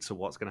of hint to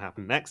what's going to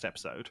happen next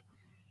episode.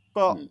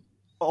 But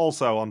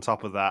also on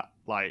top of that,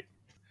 like,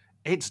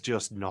 it's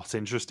just not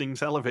interesting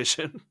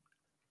television.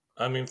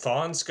 I mean,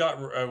 Fonz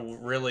got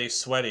really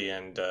sweaty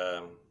and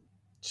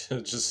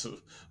just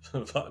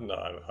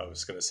no, I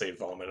was going to say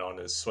vomit on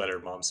his sweater,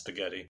 mom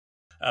spaghetti.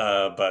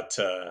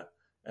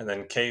 And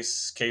then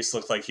Case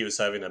looked like he was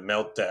having a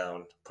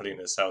meltdown putting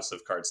his house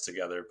of cards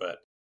together, but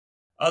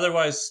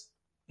otherwise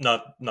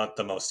not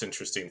the most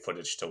interesting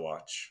footage to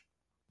watch.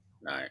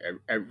 No,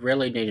 I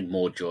really needed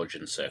more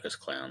Georgian circus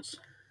clowns.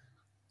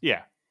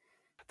 Yeah.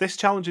 This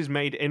challenge is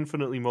made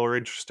infinitely more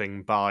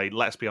interesting by,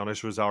 let's be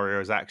honest,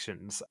 Rosario's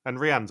actions, and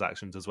Rianne's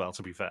actions as well,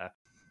 to be fair.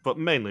 But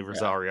mainly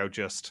Rosario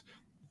just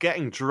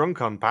getting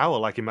drunk on power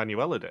like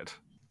Emanuela did.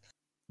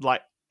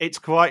 Like, it's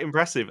quite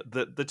impressive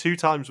that the 2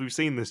 times we've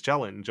seen this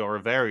challenge, or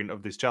a variant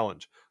of this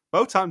challenge,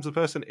 both times the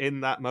person in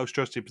that most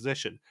trusted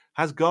position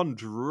has gone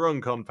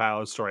drunk on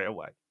power straight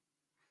away.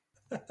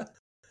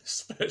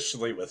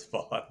 Especially with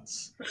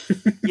Fonz.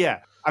 Yeah,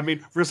 I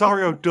mean,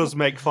 Rosario does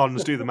make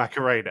Fonz do the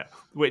Macarena,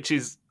 which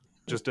is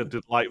just a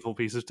delightful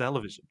piece of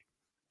television.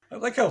 I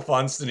like how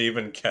Fonz didn't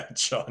even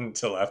catch on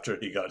until after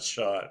he got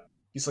shot.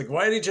 He's like,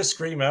 why did he just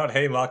scream out,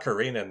 hey,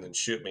 Macarena, and then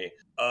shoot me?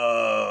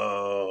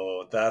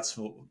 Oh,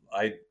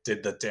 I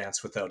did the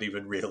dance without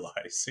even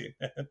realizing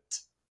it.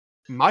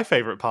 My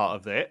favourite part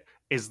of it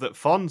is that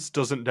Fonz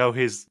doesn't know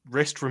his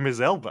wrist from his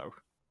elbow.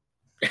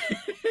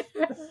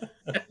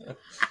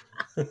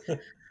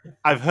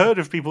 I've heard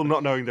of people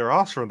not knowing their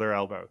arse from their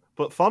elbow,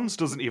 but Fonz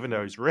doesn't even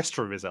know his wrist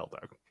from his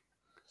elbow.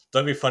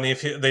 That'd be funny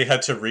if they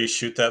had to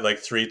reshoot that like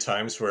 3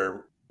 times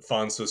where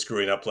Fonz was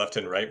screwing up left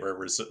and right,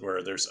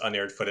 where there's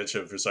unaired footage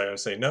of Rosario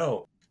saying,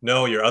 no,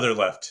 your other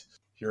left,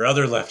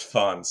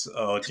 Fonz.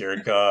 Oh, dear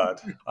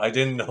God. I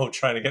didn't know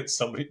trying to get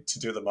somebody to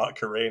do the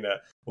Macarena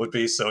would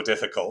be so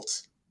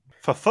difficult.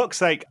 For fuck's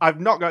sake, I've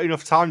not got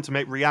enough time to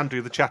make Rianne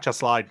do the cha-cha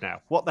slide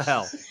now. What the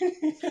hell?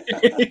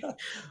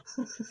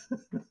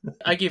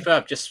 I give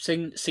up. Just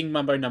sing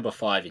Mumbo number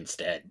 5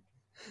 instead.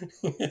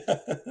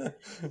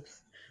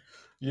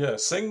 Yeah,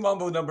 sing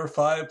Mambo number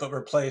 5, but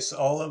replace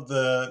all of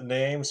the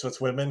names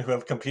with women who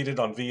have competed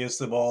on Via's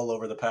Them All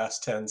over the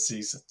past 10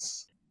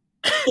 seasons.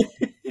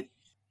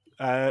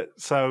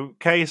 So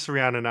Case,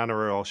 Rianne, and Anna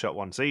are all shot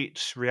once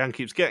each. Rianne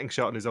keeps getting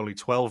shot and is only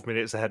 12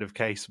 minutes ahead of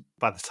Case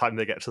by the time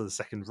they get to the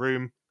second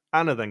room.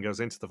 Anna then goes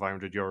into the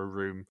 €500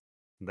 room.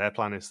 Their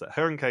plan is that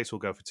her and Case will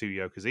go for 2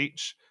 Yokers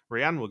each.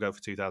 Rianne will go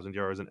for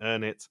 €2,000 and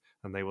earn it,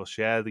 and they will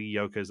share the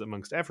Yokers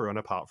amongst everyone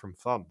apart from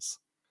Fons.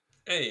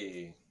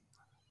 Hey.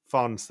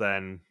 Fons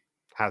then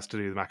has to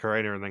do the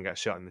Macarena and then gets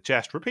shot in the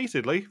chest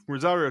repeatedly.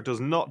 Rosario does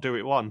not do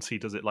it once, he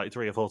does it like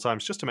 3 or 4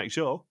 times just to make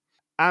sure.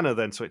 Anna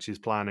then switches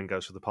plan and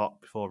goes for the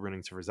pot before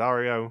running to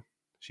Rosario.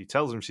 She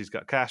tells him she's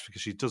got cash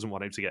because she doesn't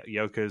want him to get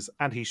Yokers,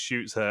 and he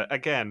shoots her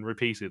again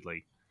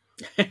repeatedly.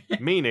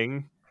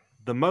 Meaning,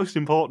 the most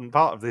important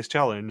part of this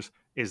challenge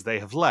is they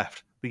have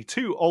left the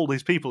 2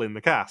 oldest people in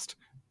the cast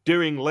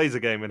doing laser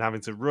game and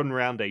having to run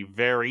around a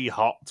very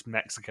hot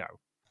Mexico.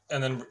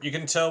 And then you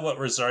can tell what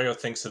Rosario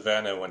thinks of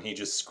Anna when he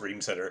just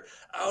screams at her,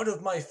 "Out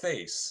of my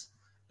face!"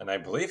 And I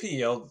believe he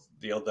yelled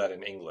that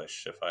in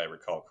English, if I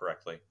recall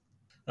correctly.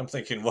 I'm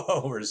thinking,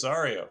 whoa,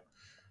 Rosario,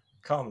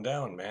 calm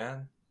down,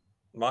 man.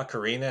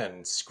 Macarena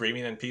and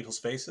screaming in people's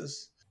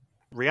faces.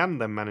 Rianne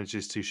then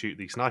manages to shoot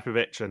the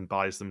Sniperbitch and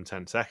buys them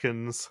 10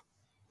 seconds.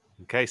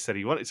 Case said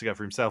he wanted to go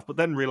for himself, but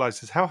then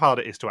realises how hard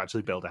it is to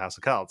actually build a house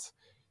of cards.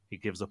 He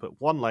gives up at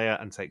 1 layer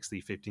and takes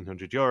the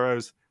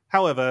 €1,500.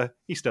 However,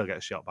 he still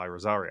gets shot by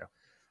Rosario.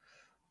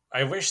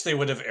 I wish they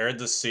would have aired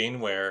the scene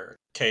where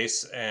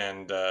Case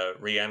and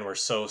Rianne were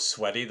so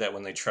sweaty that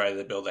when they tried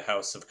to build a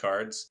house of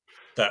cards,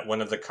 that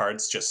one of the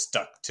cards just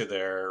stuck to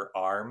their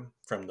arm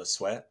from the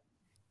sweat.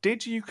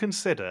 Did you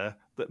consider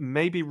that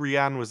maybe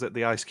Rianne was at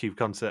the Ice Cube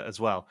concert as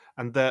well,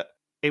 and that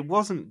it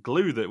wasn't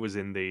glue that was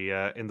in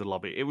the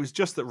lobby? It was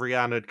just that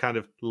Rianne had kind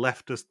of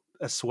left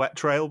a sweat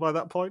trail by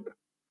that point.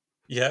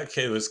 Yeah,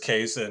 it was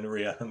Case and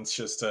Rianne's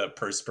just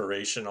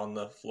perspiration on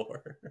the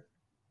floor.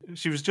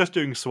 She was just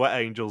doing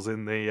sweat angels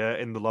in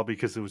the lobby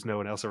because there was no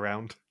one else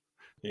around.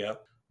 Yeah,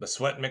 the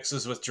sweat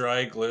mixes with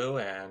dry glue,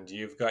 and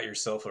you've got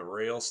yourself a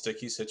real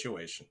sticky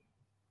situation.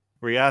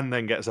 Rianne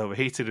then gets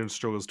overheated and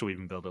struggles to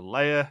even build a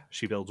layer.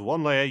 She builds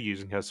 1 layer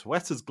using her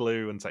sweat as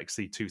glue and takes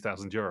the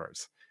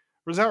 €2,000.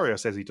 Rosario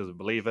says he doesn't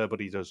believe her, but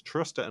he does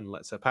trust her and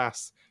lets her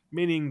pass,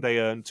 meaning they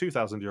earn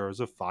 €2,000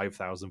 of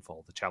 5,000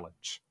 for the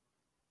challenge.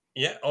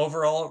 Yeah,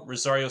 overall,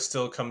 Rosario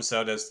still comes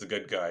out as the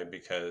good guy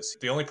because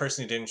the only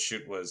person he didn't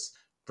shoot was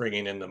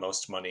bringing in the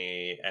most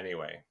money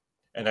anyway.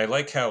 And I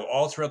like how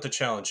all throughout the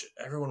challenge,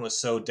 everyone was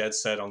so dead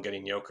set on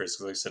getting Yokers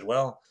because they said,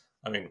 well,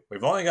 I mean,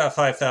 we've only got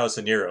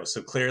 €5,000,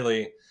 so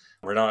clearly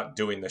we're not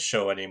doing the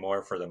show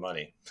anymore for the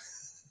money.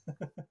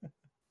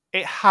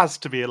 It has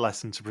to be a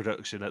lesson to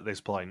production at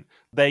this point.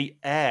 They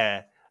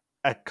air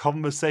a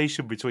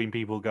conversation between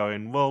people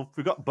going, well,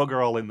 we've got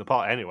bugger all in the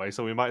pot anyway,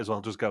 so we might as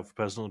well just go for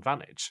personal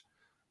advantage.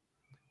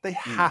 They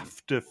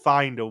have to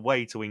find a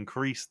way to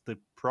increase the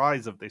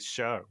prize of this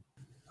show.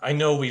 I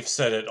know we've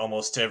said it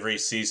almost every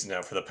season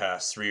now for the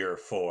past 3 or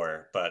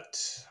 4, but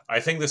I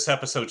think this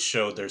episode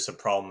showed there's a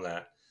problem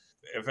that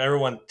if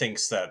everyone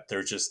thinks that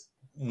they're just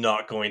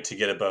not going to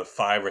get above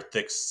 5 or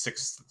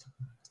 6...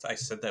 I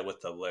said that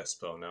with the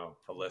lisp. Oh no,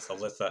 a lisp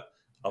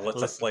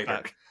later.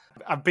 Back.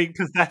 I'm being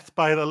possessed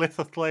by the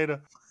lithos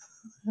later.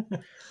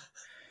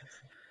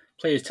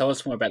 Please tell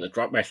us more about the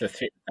drop method.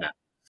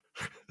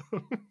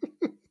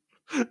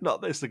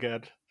 Not this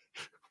again.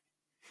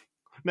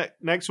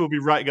 Next, we'll be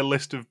writing a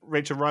list of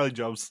Rachel Riley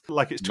jobs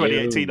like it's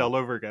 2018 all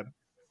over again.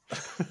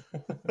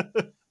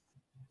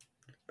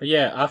 But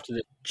yeah, after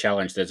the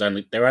challenge,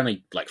 they're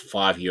only like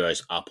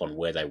 €5 up on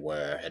where they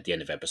were at the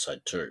end of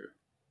episode 2.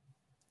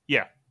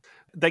 Yeah,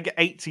 they get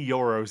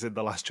 €80 in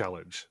the last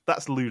challenge.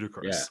 That's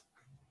ludicrous.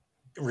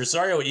 Yeah.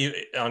 Rosario,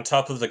 on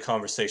top of the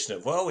conversation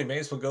of, well, we may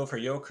as well go for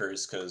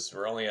Yokers because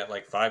we're only at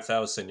like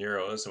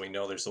 €5,000 and we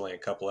know there's only a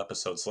couple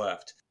episodes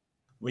left.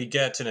 We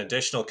get an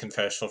additional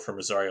confessional from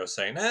Rosario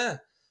saying,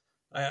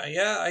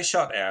 I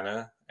shot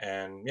Anna,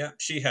 and yeah,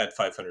 she had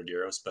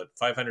 €500, but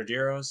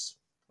 €500,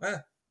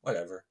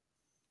 whatever.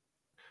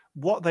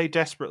 What they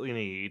desperately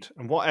need,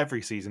 and what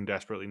every season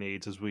desperately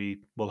needs, as we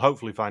will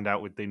hopefully find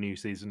out with the new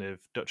season of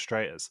Dutch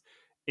Traitors,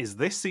 is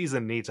this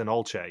season needs an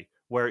Olche,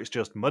 where it's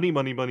just money,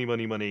 money, money,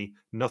 money, money,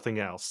 nothing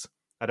else.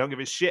 I don't give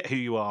a shit who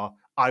you are.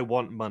 I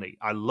want money.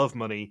 I love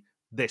money.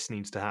 This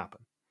needs to happen.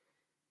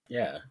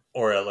 Yeah.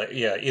 Or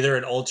either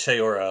an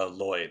Olche or a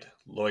Lloyd.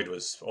 Lloyd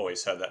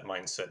always had that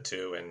mindset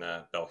too in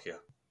Belgium.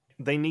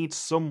 They need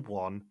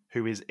someone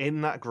who is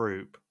in that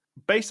group,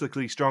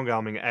 basically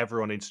strong-arming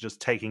everyone into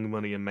just taking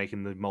money and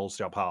making the mole's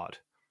job hard.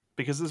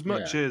 Because as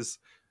much as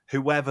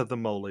whoever the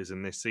mole is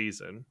in this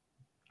season,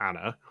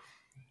 Anna,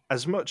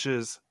 as much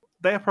as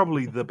they're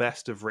probably the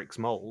best of Rick's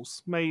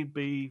moles,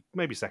 maybe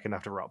second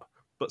after Rob,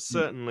 but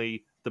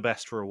certainly the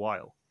best for a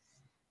while.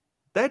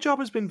 Their job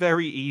has been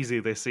very easy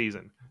this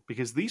season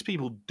because these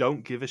people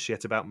don't give a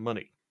shit about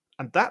money.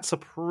 And that's a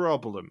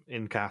problem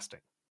in casting.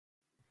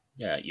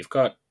 Yeah, you've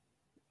got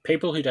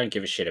people who don't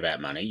give a shit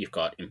about money. You've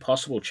got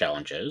impossible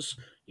challenges.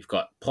 You've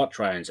got plot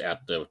trains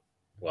out the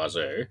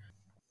wazoo.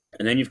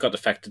 And then you've got the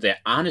fact that there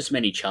aren't as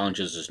many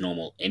challenges as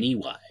normal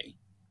anyway.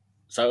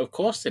 So, of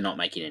course, they're not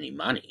making any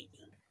money.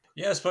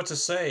 Yeah, I was about to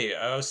say,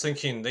 I was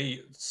thinking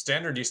the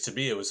standard used to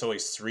be it was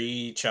always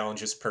 3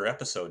 challenges per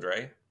episode,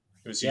 right?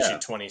 It was usually Yeah.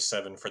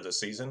 27 for the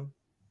season.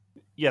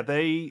 Yeah,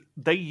 they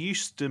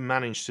used to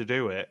manage to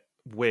do it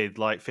with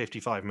like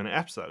 55-minute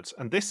episodes,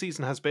 and this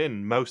season has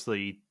been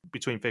mostly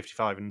between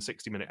 55 and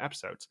 60-minute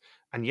episodes,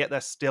 and yet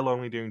they're still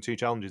only doing 2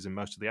 challenges in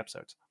most of the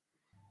episodes.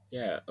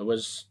 Yeah, it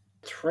was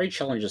 3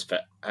 challenges for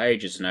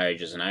ages and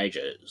ages and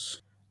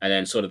ages. And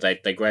then sort of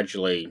they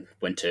gradually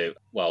went to,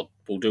 well,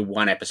 we'll do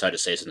 1 episode a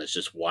season that's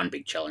just one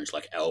big challenge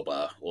like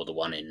Alba or the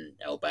one in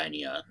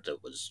Albania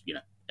that was,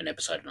 an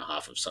episode and a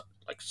half of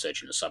like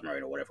searching a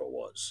submarine or whatever it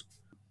was.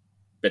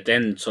 But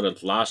then sort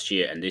of last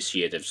year and this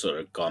year they've sort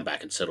of gone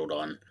back and settled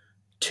on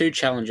 2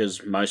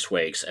 challenges most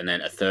weeks and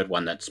then a third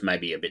one that's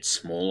maybe a bit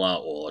smaller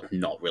or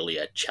not really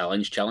a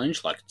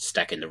challenge, like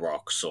stacking the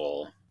rocks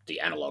or the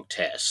analog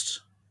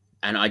test.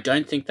 And I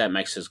don't think that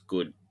makes as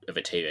good of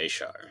a TV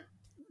show.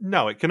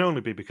 No, it can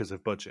only be because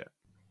of budget.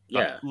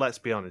 Yeah. Let's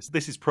be honest,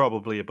 this is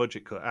probably a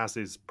budget cut, as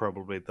is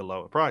probably the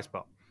lower price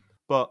pot.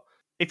 But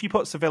if you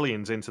put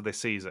civilians into this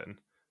season,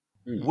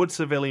 would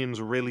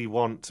civilians really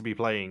want to be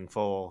playing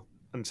for,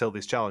 until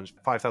this challenge,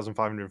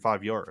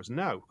 €5,505?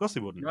 No, of course they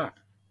wouldn't. No.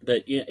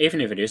 But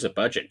even if it is a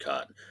budget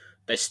cut,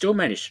 they still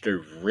managed to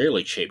do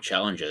really cheap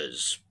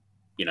challenges,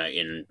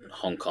 in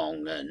Hong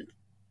Kong and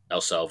El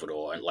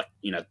Salvador and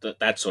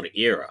that sort of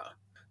era.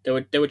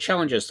 There were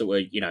challenges that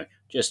were,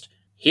 just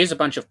here's a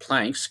bunch of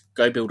planks,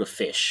 go build a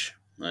fish,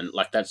 and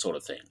like that sort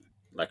of thing.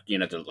 Like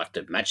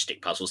the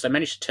matchstick puzzles. They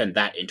managed to turn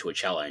that into a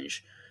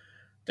challenge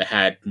that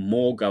had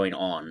more going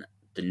on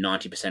than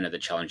 90% of the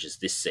challenges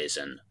this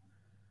season,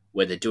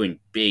 where they're doing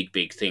big,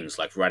 big things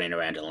like running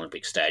around an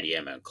Olympic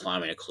stadium and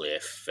climbing a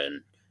cliff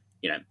and,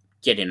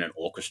 getting an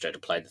orchestra to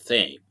play the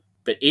theme.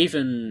 But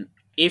even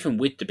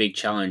with the big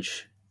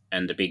challenge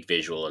and the big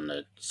visual and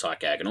the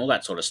psych ag and all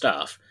that sort of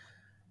stuff,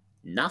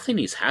 nothing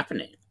is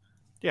happening.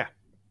 Yeah.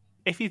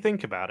 If you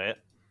think about it,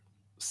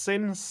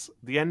 since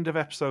the end of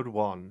episode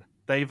 1,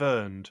 they've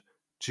earned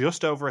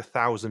just over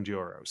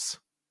 €1,000.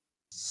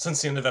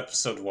 Since the end of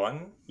episode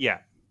 1? Yeah.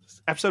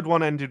 Episode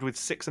 1 ended with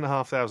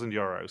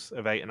 €6,500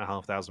 of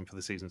 8,500 for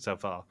the season so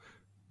far,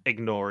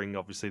 ignoring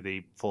obviously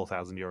the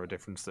 €4,000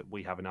 difference that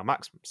we have in our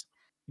maximums.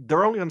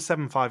 They're only on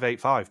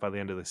 7,585 by the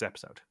end of this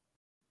episode.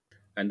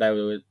 And they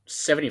were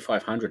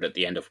 7,500 at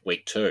the end of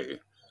week 2.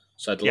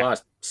 So the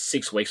last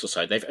 6 weeks or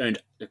so, they've earned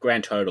a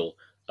grand total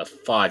of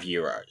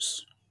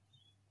 €5.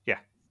 Yeah.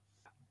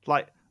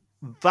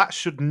 That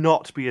should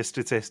not be a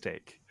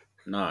statistic.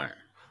 No.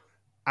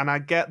 And I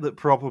get that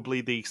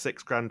probably the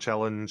 $6,000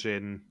 challenge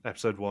in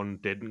episode 1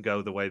 didn't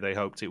go the way they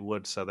hoped it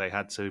would, so they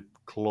had to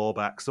claw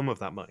back some of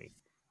that money.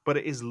 But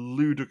it is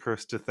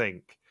ludicrous to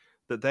think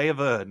that they have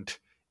earned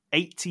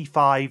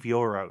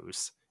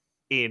 €85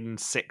 in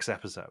 6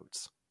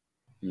 episodes.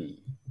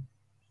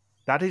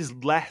 That is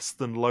less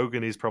than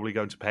Logan is probably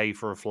going to pay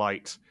for a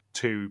flight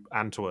to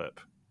Antwerp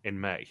in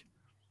May.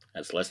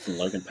 That's less than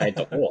Logan paid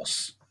the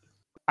horse.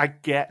 I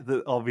get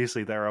that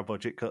obviously there are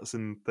budget cuts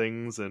and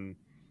things and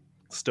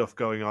stuff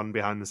going on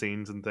behind the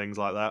scenes and things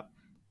like that.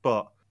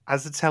 But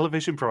as a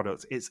television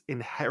product, it's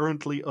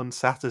inherently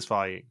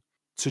unsatisfying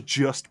to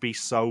just be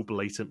so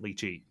blatantly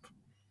cheap.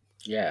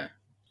 Yeah.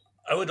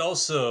 I would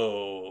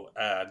also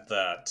add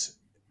that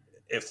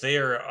if they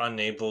are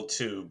unable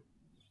to,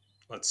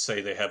 let's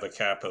say they have a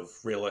cap of,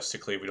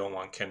 realistically, we don't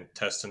want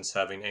contestants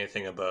having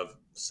anything above,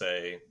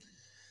 say,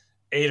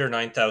 8,000 or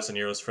 9,000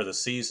 euros for the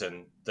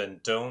season, then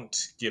don't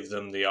give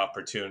them the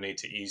opportunity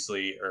to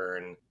easily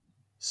earn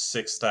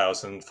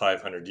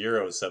 6,500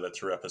 euros of it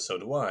through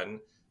episode 1.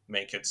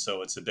 Make it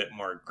so it's a bit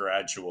more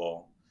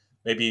gradual.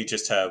 Maybe you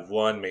just have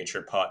one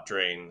major pot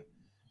drain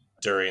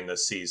during the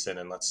season,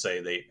 and let's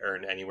say they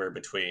earn anywhere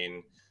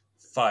between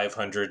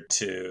 500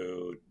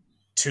 to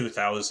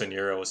 2,000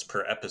 euros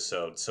per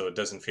episode. So it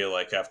doesn't feel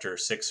like after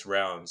 6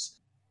 rounds.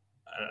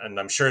 And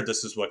I'm sure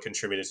this is what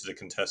contributed to the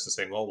contestants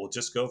saying, well, we'll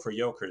just go for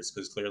Jokers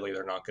because clearly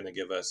they're not going to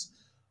give us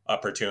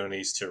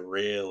opportunities to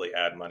really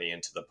add money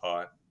into the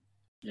pot.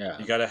 Yeah.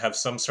 You got to have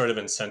some sort of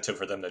incentive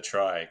for them to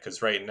try,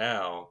 because right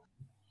now,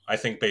 I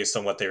think based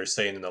on what they were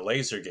saying in the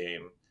laser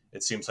game,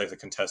 it seems like the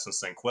contestants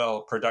think,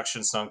 well,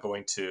 production's not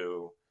going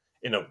to,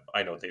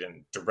 I know they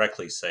didn't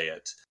directly say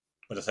it,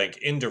 but I think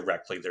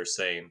indirectly they're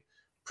saying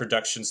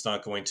production's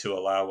not going to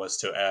allow us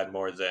to add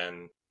more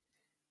than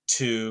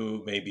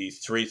 2, maybe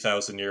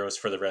 3,000 euros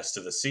for the rest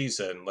of the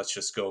season. Let's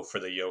just go for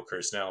the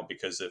Jokers now,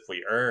 because if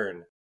we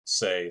earn,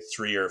 say,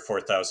 3,000 or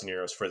 4,000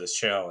 euros for this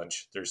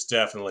challenge, there's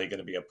definitely going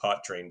to be a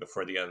pot drain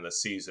before the end of the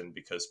season,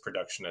 because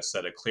production has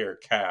set a clear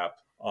cap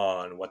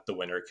on what the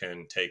winner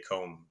can take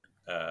home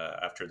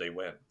after they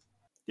win.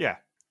 Yeah.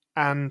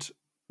 And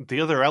the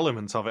other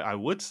element of it, I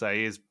would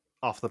say, is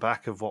off the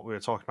back of what we were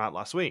talking about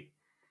last week.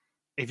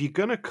 If you're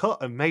going to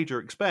cut a major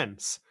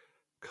expense,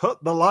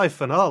 cut the live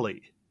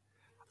finale.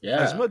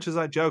 As Yeah. much as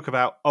I joke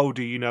about, oh,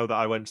 do you know that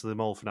I went to the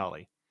mall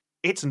finale?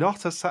 It's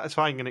not as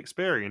satisfying an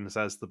experience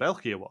as the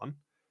Belkia one,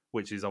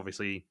 which is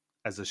obviously,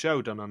 as a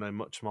show, done on a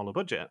much smaller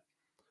budget.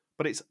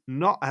 But it's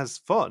not as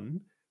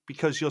fun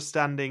because you're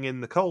standing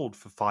in the cold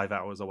for 5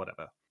 hours or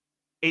whatever.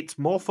 It's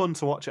more fun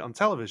to watch it on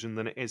television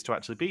than it is to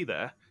actually be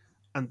there.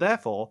 And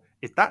therefore,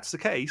 if that's the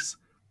case,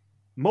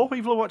 more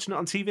people are watching it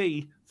on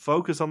TV,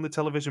 focus on the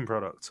television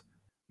product.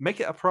 Make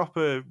it a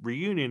proper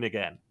reunion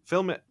again.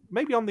 Film it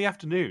maybe on the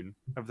afternoon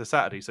of the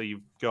Saturday, so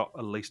you've got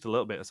at least a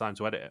little bit of time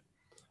to edit it.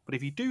 But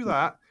if you do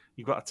that,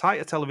 you've got a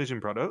tighter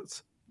television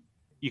product,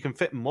 you can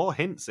fit more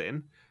hints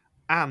in,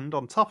 and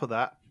on top of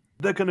that,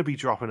 they're going to be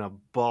dropping a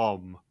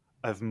bomb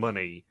of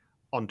money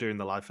on doing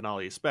the live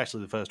finale,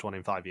 especially the first one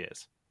in 5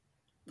 years,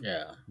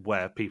 Yeah.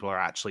 where people are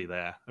actually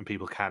there and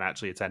people can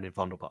actually attend in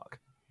Fondle Park.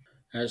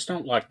 And it's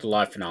not like the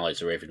live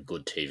finales are even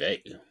good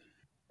TV.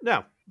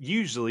 Now,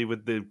 usually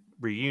with the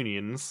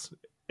reunions,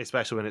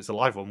 especially when it's a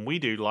live one, we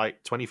do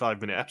like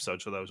 25-minute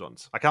episodes for those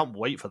ones. I can't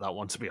wait for that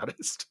one, to be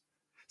honest.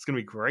 It's going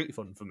to be great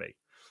fun for me.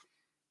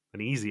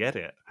 An easy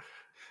edit.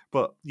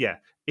 But yeah,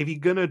 if you're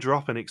going to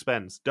drop an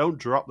expense, don't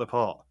drop the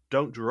pot.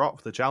 Don't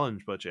drop the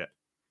challenge budget.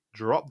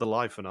 Drop the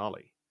live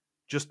finale.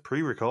 Just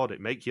pre-record it.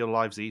 Make your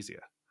lives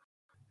easier.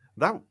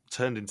 That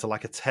turned into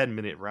like a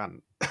 10-minute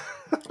rant.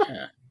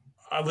 Yeah.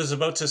 I was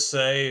about to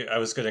say, I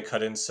was going to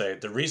cut in and say,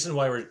 the reason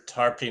why we're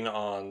harping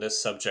on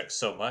this subject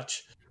so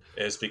much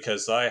is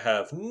because I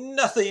have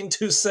nothing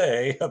to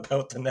say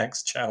about the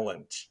next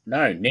challenge.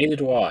 No, neither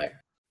do I.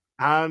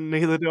 And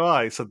neither do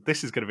I. So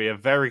this is going to be a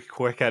very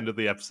quick end of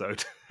the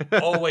episode.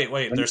 Oh, wait.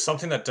 There's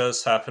something that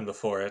does happen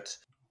before it.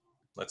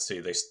 Let's see.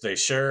 They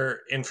share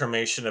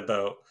information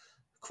about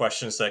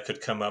questions that could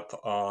come up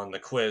on the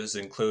quiz,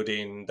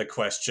 including the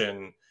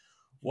question,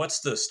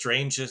 what's the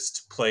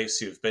strangest place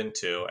you've been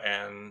to?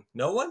 And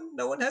no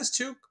one has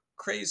too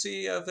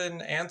crazy of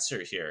an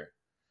answer here.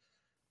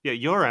 Yeah,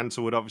 your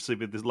answer would obviously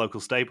be the local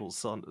Staples,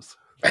 Saunders.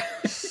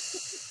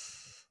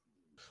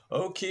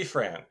 Okay,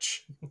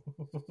 French.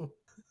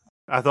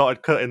 I thought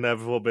I'd cut in there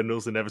before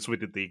Bindles and Evans we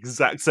did the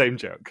exact same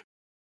joke.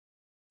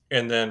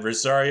 And then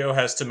Rosario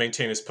has to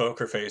maintain his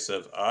poker face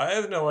of, I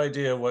have no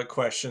idea what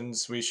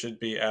questions we should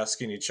be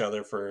asking each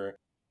other for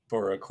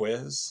a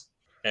quiz.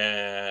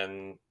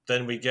 And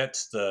then we get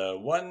the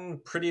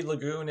one pretty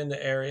lagoon in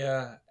the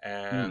area,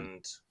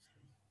 and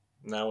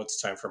now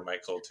it's time for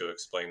Michael to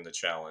explain the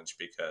challenge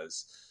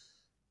because,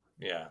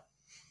 yeah.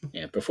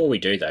 Yeah, before we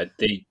do that,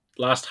 the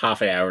last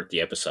half an hour of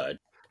the episode,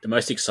 the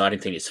most exciting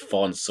thing is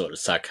Fawn sort of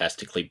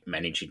sarcastically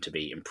managing to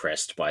be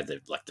impressed by the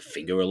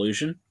finger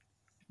illusion.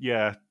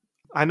 Yeah,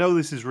 I know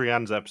this is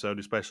Rianne's episode,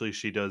 especially if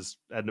she does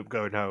end up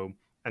going home,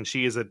 and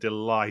she is a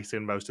delight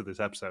in most of this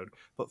episode.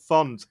 But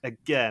Fonz,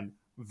 again,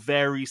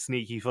 very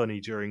sneaky funny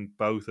during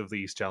both of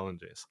these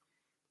challenges.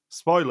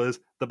 Spoilers,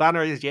 the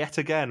banner is yet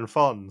again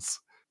Fonz,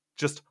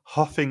 just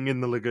huffing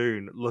in the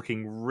lagoon,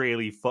 looking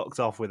really fucked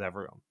off with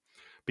everyone.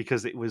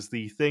 Because it was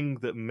the thing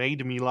that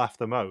made me laugh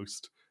the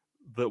most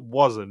that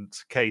wasn't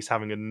Case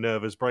having a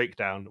nervous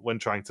breakdown when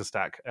trying to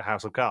stack a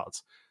house of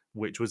cards,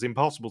 which was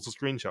impossible to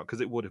screenshot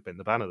because it would have been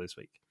the banner this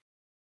week.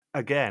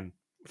 Again,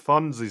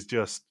 Fonz is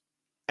just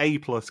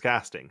A-plus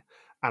casting,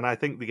 and I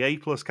think the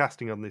A-plus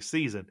casting on this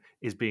season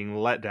is being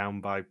let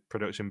down by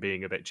production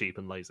being a bit cheap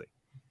and lazy.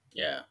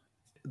 Yeah.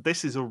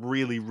 This is a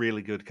really,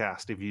 really good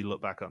cast if you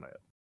look back on it.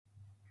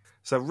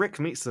 So Rick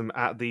meets them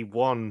at the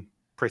one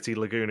pretty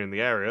lagoon in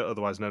the area,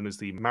 otherwise known as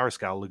the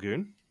Mariscal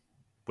Lagoon,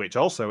 which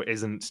also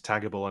isn't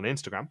taggable on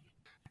Instagram.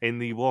 In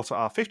the water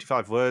are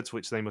 55 words,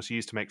 which they must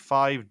use to make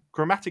 5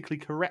 grammatically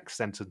correct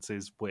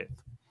sentences with.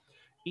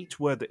 Each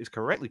word that is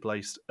correctly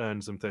placed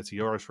earns them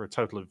 €30 for a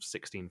total of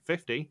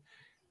 $16.50.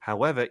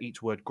 However,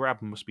 each word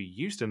grabbed must be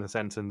used in a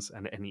sentence,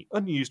 and any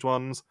unused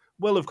ones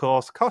will, of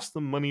course, cost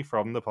them money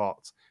from the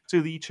pot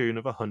to the tune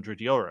of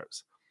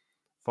 €100.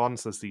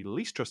 Fonz, as the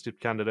least trusted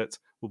candidate,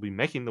 will be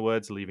making the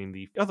words, leaving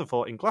the other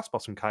 4 in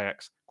glass-bottom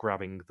kayaks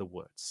grabbing the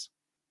words.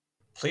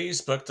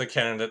 Please book the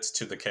candidates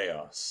to the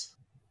chaos.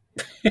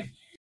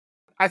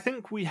 I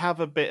think we have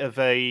a bit of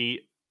a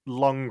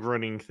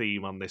long-running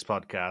theme on this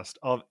podcast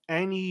of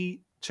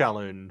any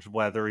challenge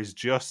where there is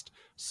just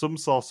some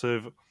sort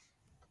of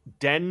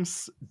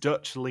dense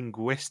Dutch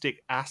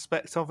linguistic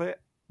aspect of it,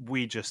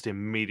 we just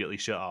immediately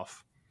shut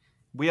off.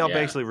 We are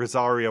basically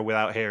Rosario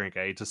without hearing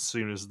aids as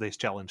soon as this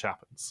challenge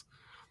happens.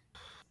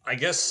 I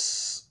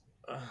guess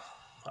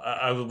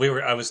I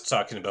was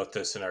talking about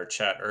this in our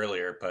chat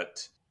earlier,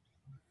 but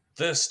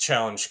this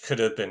challenge could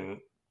have been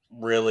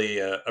really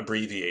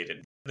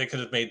abbreviated. They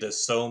could have made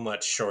this so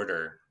much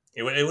shorter.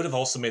 It would have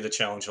also made the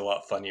challenge a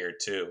lot funnier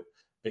too.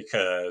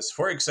 Because,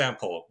 for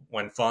example,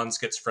 when Fonz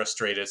gets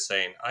frustrated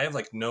saying, I have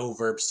no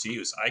verbs to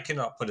use, I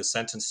cannot put a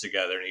sentence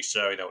together, and he's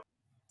shouting out,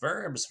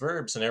 verbs,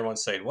 and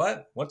everyone's saying,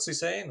 what? What's he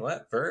saying?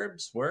 What?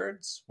 Verbs,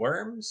 words,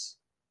 worms,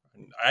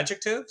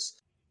 adjectives?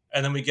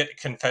 And then we get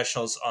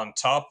confessionals on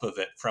top of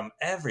it from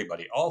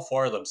everybody, all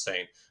 4 of them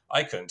saying,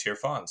 I couldn't hear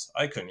Fonz.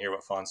 I couldn't hear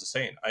what Fonz is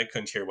saying. I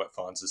couldn't hear what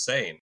Fonz is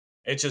saying.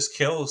 It just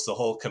kills the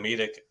whole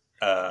comedic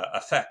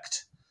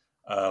effect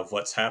of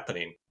what's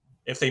happening.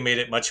 if they made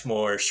it much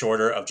more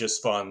shorter of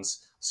just Fonz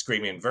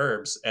screaming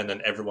verbs and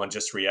then everyone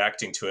just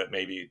reacting to it,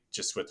 maybe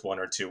just with one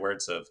or two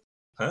words of,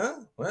 huh?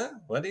 What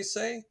did he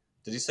say?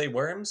 Did he say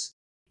worms?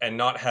 And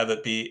not have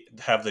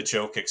the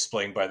joke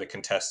explained by the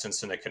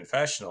contestants in a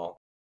confessional,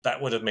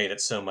 that would have made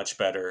it so much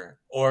better.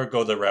 Or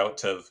go the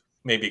route of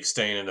maybe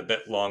extending it a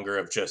bit longer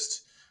of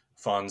just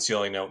Fonz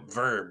yelling out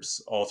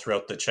verbs all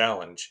throughout the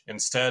challenge.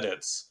 Instead,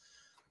 it's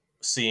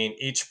seeing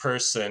each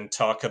person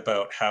talk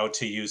about how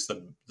to use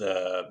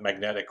the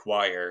magnetic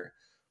wire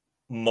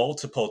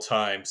multiple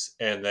times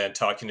and then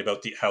talking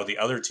about how the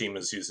other team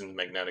is using the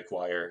magnetic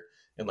wire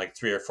in like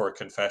 3 or 4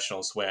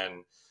 confessionals,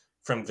 when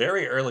from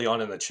very early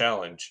on in the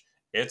challenge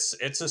it's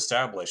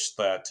established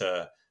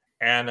that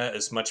Anna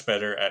is much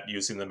better at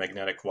using the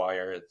magnetic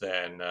wire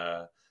than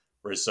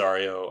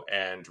Rosario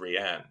and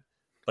Rianne.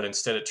 But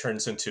instead it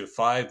turns into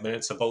 5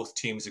 minutes of both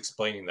teams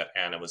explaining that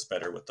Anna was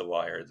better with the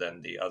wire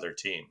than the other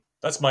team.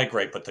 That's my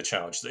gripe with the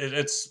challenge.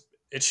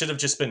 It should have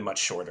just been much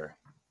shorter.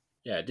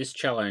 Yeah, this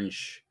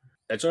challenge,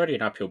 it's already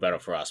an uphill battle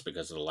for us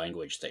because of the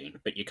language thing,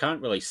 but you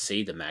can't really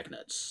see the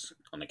magnets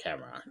on the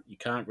camera. You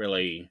can't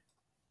really,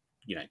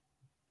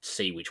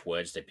 see which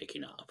words they're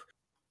picking up.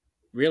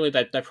 Really,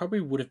 they probably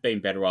would have been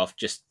better off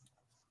just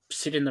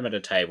sitting them at a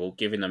table,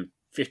 giving them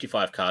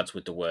 55 cards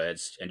with the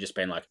words, and just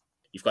being like,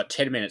 you've got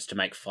 10 minutes to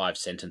make 5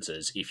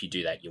 sentences. If you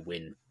do that, you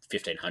win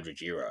 1,500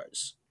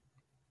 euros.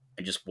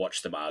 And just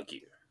watch them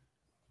argue.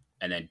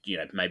 And then,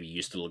 maybe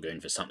use the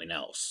lagoon for something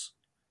else.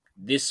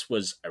 This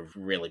was a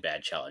really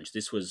bad challenge.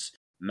 This was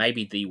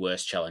maybe the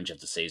worst challenge of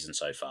the season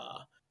so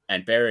far.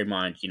 And bear in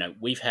mind,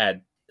 we've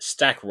had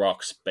stack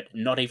rocks, but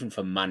not even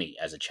for money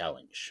as a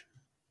challenge.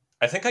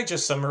 I think I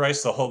just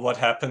summarized what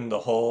happened, the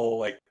whole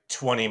like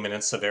 20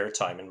 minutes of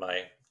airtime in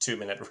my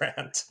 2-minute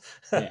rant.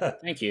 Yeah,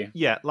 thank you.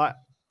 Yeah,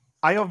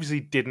 I obviously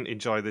didn't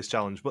enjoy this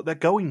challenge, but they're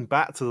going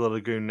back to the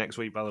lagoon next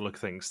week by the look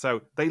of things,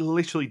 so they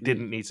literally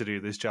didn't need to do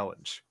this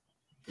challenge.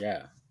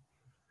 Yeah.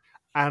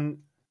 And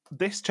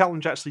this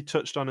challenge actually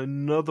touched on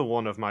another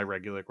one of my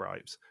regular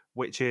gripes,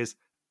 which is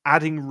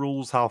adding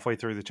rules halfway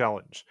through the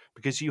challenge.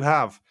 Because you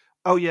have,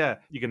 oh yeah,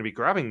 you're going to be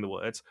grabbing the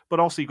words, but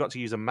also you've got to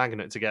use a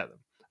magnet to get them.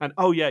 And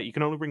oh yeah, you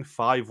can only bring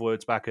 5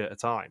 words back at a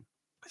time.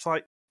 It's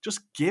like,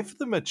 just give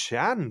them a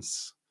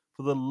chance,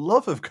 for the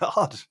love of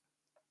God.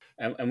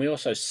 And we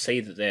also see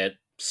that they're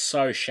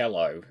so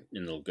shallow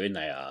in the lagoon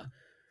they are,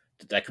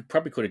 that they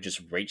probably could have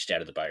just reached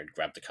out of the boat and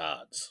grabbed the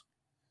cards.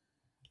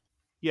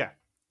 Yeah.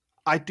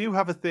 I do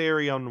have a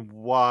theory on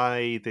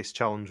why this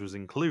challenge was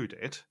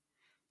included,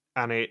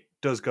 and it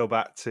does go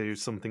back to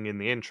something in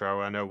the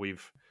intro. I know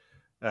we've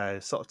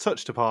sort of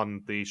touched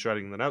upon the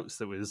shredding the notes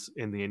that was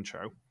in the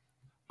intro,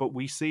 but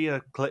we see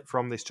a clip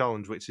from this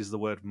challenge which is the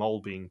word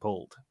mole being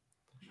pulled.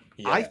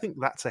 Yeah. I think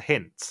that's a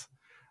hint,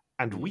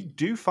 and we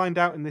do find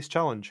out in this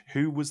challenge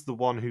who was the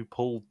one who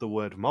pulled the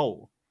word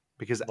mole,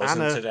 because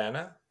Wasn't it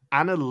Anna?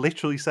 Anna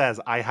literally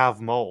says, "I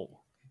have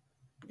mole."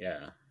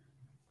 Yeah.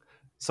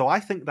 So I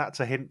think that's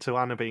a hint to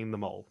Anna being the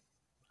mole.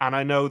 And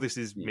I know this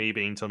is me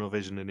being tunnel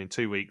vision, and in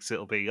 2 weeks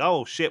it'll be,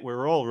 oh shit, we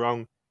were all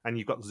wrong, and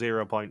you've got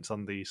 0 points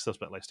on the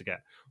suspect list again.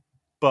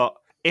 But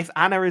if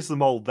Anna is the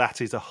mole,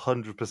 that is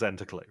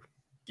 100% a clue.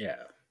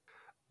 Yeah.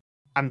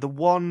 And the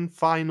one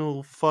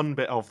final fun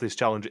bit of this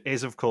challenge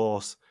is, of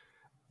course,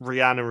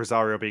 Rihanna and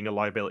Rosario being a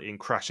liability and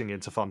crashing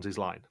into Fonzie's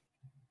line.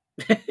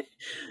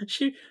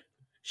 She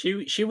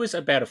was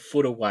about a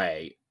foot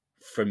away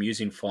from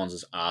using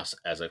Fonz's ass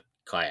as a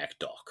kayak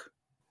dock.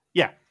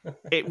 Yeah,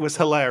 it was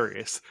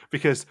hilarious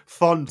because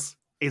Fonz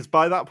is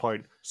by that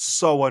point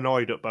so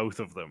annoyed at both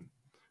of them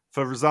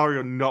for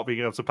Rosario not being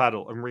able to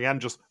paddle and Rianne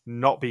just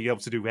not being able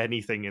to do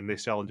anything in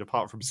this challenge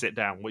apart from sit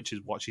down, which is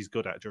what she's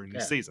good at during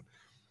this season.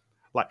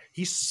 Like,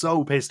 he's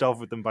so pissed off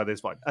with them by this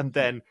point. And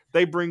then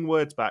they bring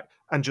words back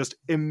and just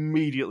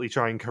immediately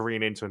try and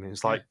careen into him.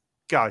 It's like,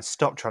 guys,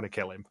 stop trying to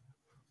kill him.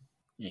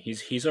 Yeah,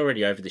 he's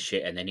already over the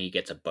shit, and then he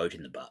gets a boat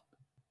in the butt.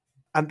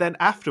 And then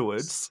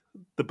afterwards,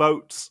 the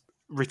boats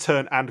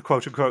return and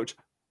quote-unquote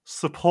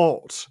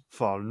support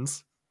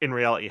Fonz, in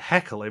reality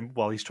heckle him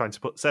while he's trying to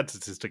put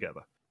sentences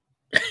together.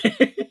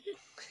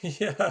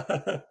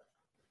 Yeah.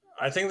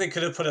 I think they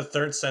could have put a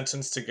third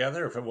sentence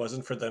together if it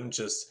wasn't for them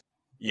just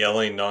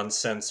yelling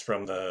nonsense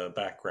from the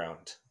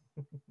background.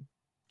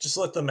 Just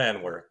let the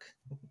man work.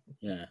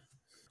 Yeah.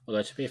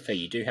 Although, to be fair,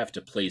 you do have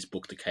to please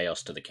book the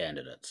chaos to the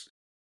candidates.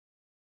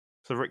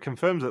 So Rick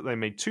confirms that they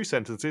made 2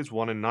 sentences,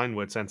 one a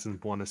 9-word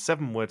sentence, one a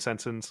 7-word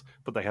sentence,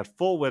 but they had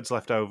 4 words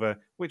left over,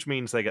 which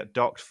means they get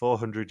docked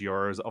 400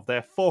 euros of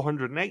their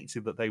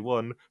 480 that they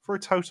won, for a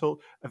total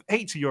of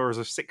 80 euros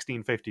of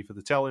 1650 for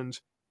the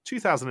challenge,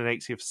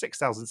 2080 of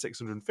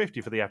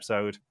 6650 for the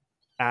episode,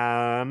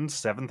 and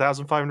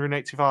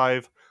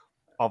 7585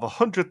 of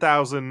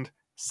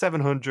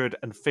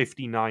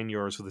 100,759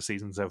 euros for the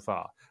season so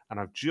far. And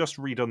I've just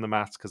redone the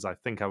maths because I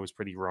think I was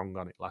pretty wrong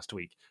on it last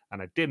week.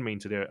 And I didn't mean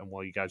to do it. And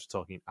while you guys were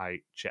talking, I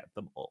checked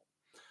them all.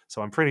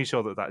 So I'm pretty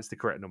sure that is the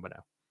correct number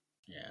now.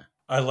 Yeah.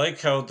 I like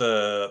how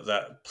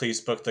that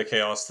please book the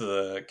chaos to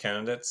the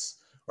candidates,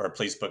 or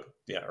please book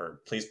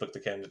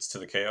the candidates to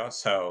the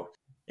chaos, how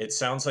It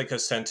sounds like a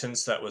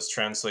sentence that was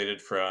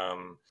translated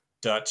from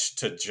Dutch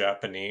to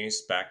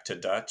Japanese back to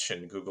Dutch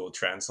in Google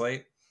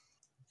Translate.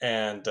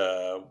 And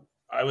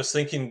I was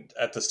thinking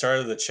at the start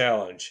of the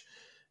challenge,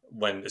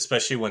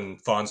 especially when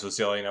Fonz was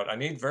yelling out, "I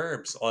need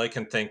verbs," all I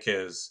can think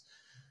is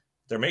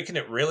they're making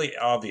it really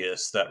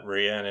obvious that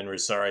Rianne and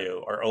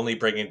Rosario are only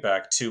bringing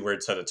back 2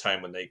 words at a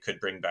time when they could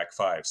bring back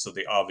 5. So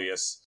the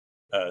obvious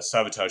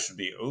sabotage would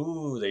be,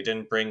 ooh, they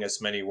didn't bring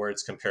as many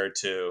words compared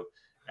to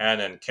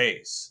Anna and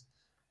Case.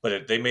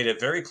 But they made it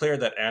very clear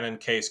that Anna and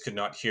Case could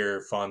not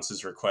hear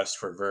Fonz's request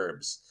for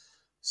verbs.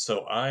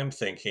 So I'm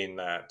thinking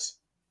that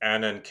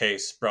Anna and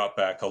Case brought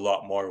back a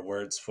lot more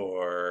words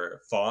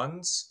for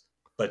Fonz,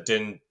 but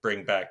didn't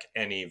bring back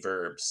any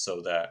verbs. So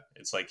that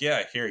it's like,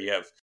 yeah, here you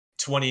have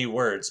 20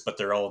 words, but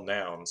they're all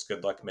nouns.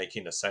 Good luck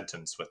making a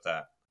sentence with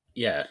that.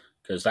 Yeah,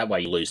 because that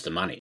way you lose the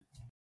money.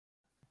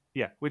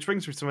 Yeah, which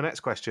brings me to my next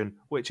question,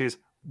 which is,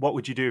 what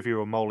would you do if you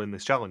were a mole in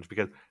this challenge?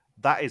 Because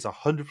that is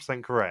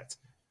 100% correct.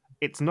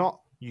 It's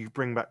not you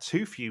bring back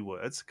too few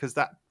words, because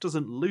that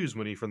doesn't lose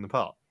money from the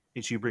pot.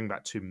 It's you bring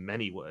back too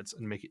many words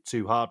and make it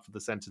too hard for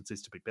the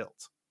sentences to be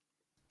built.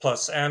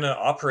 Plus, Anna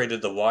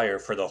operated the wire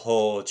for the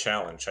whole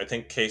challenge. I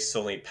think Case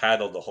only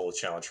paddled the whole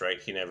challenge,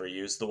 right? He never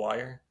used the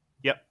wire?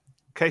 Yep.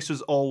 Case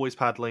was always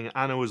paddling,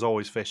 Anna was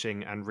always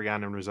fishing, and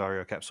Rianne and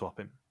Rosario kept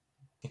swapping.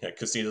 Yeah,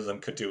 because neither of them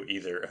could do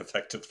either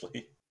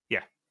effectively.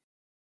 Yeah.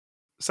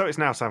 So it's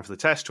now time for the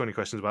test. 20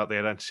 questions about the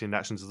identity and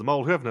actions of the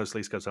mole. Whoever knows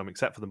least goes home,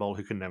 except for the mole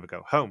who can never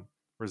go home.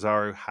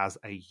 Rosario has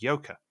a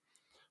yoker.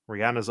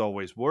 Rihanna's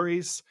always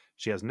worries.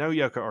 She has no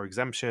yoker or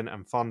exemption,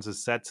 and Fonz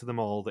has said to them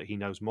all that he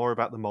knows more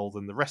about the mole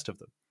than the rest of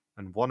them,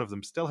 and one of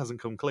them still hasn't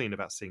come clean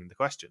about seeing the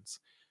questions.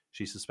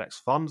 She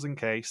suspects Fonz and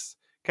Case.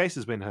 Case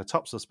has been her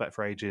top suspect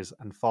for ages,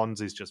 and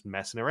Fonz is just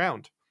messing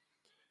around.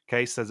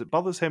 Case says it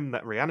bothers him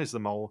that Rihanna is the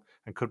mole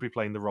and could be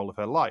playing the role of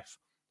her life.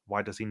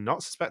 Why does he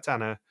not suspect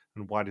Anna,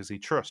 and why does he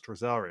trust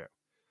Rosario?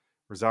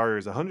 Rosario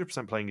is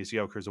 100% playing his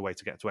yoker as a way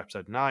to get to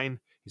episode 9.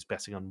 He's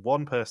betting on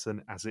one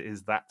person as it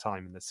is that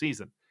time in the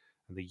season.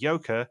 And the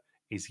yoker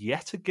is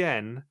yet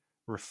again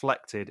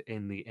reflected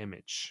in the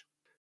image.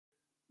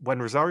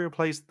 When Rosario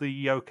plays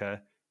the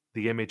yoker,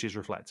 the image is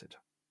reflected.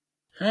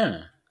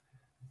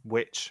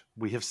 Which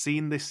we have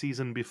seen this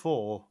season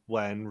before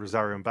when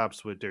Rosario and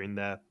Babs were doing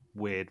their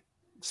weird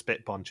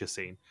spit poncher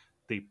scene.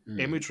 The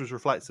image was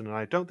reflected, and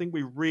I don't think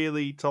we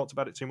really talked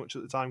about it too much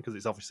at the time because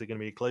it's obviously going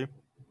to be a clue.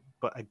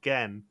 But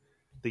again,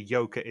 the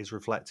yoker is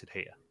reflected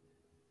here.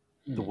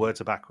 The words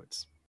are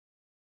backwards.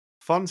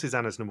 Fonz is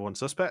Anna's number one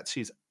suspect.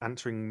 She's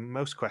answering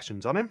most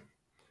questions on him.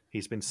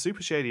 He's been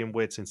super shady and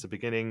weird since the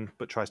beginning,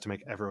 but tries to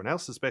make everyone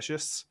else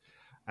suspicious.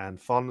 And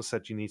Fonz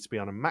said you need to be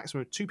on a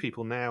maximum of 2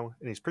 people now.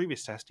 In his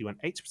previous test, he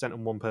went 80%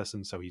 on one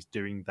person, so he's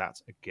doing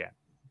that again.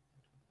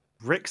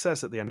 Rick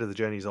says that the end of the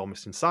journey is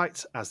almost in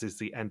sight, as is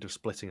the end of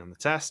splitting on the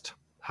test.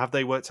 Have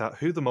they worked out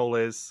who the mole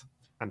is,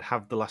 and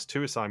have the last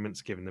 2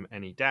 assignments given them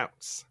any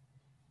doubts?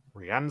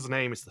 Rianne's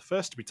name is the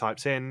first to be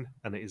typed in,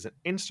 and it is an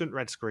instant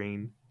red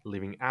screen,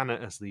 leaving Anna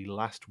as the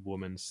last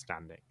woman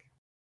standing.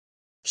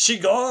 She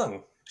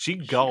gone! She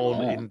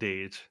gone,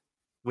 indeed.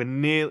 We're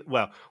near...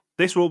 Well,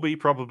 this will be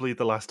probably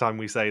the last time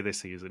we say this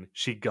season.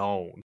 She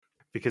gone.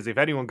 Because if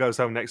anyone goes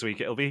home next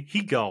week, it'll be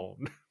he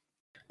gone.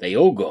 They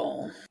all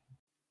gone.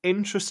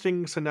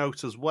 Interesting to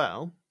note as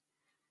well,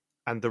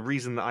 and the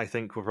reason that I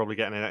think we're probably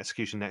getting an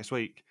execution next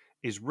week,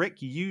 is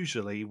Rick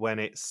usually, when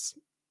it's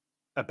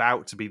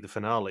about to be the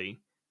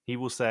finale, he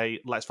will say,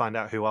 let's find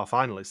out who our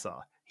finalists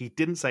are. He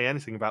didn't say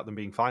anything about them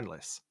being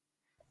finalists.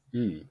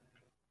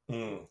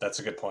 That's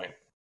a good point.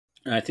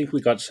 I think we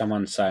got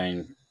someone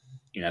saying,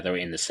 they're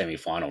in the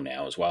semi-final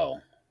now as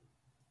well.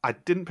 I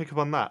didn't pick up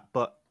on that,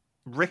 but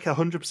Rick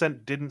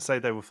 100% didn't say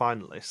they were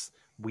finalists.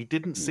 We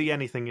didn't see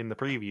anything in the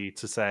preview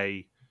to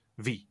say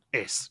V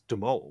es de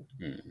mole,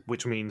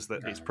 which means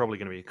that it's probably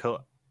going to be a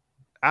cut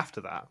after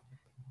that.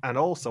 And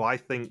also, I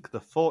think the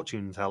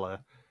fortune teller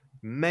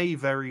may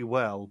very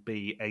well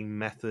be a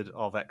method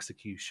of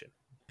execution.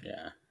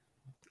 Yeah.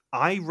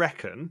 I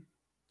reckon,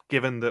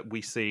 given that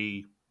we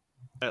see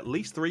at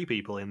least 3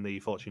 people in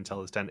the fortune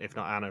teller's tent, if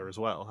not Anna as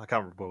well. I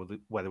can't remember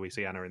whether we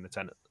see Anna in the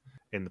tent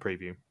in the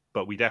preview,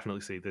 but we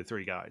definitely see the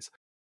 3 guys.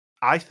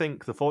 I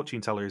think the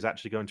fortune teller is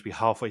actually going to be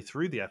halfway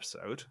through the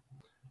episode.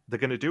 They're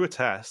going to do a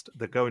test.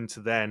 They're going to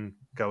then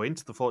go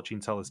into the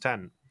fortune teller's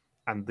tent,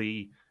 and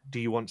the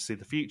do you want to see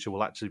the future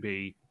will actually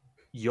be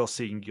you're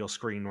seeing your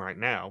screen right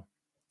now.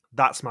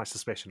 That's my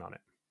suspicion on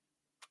it.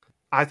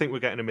 I think we're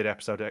getting a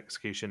mid-episode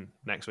execution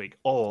next week,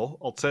 or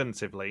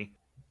alternatively,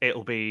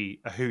 it'll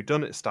be a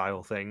whodunit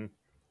style thing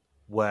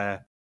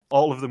where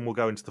all of them will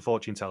go into the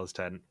fortune teller's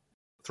tent,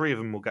 3 of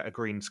them will get a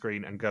green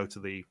screen and go to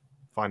the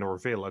final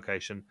reveal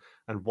location,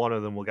 and 1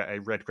 of them will get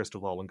a red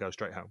crystal ball and go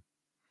straight home.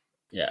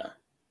 Yeah.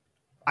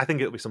 I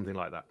think it'll be something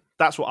like that.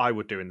 That's what I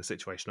would do in the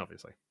situation,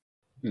 obviously.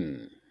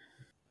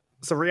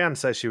 So Rianne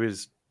says she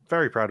was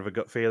very proud of her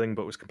gut feeling,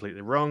 but was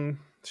completely wrong.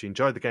 She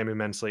enjoyed the game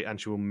immensely, and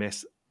she will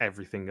miss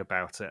everything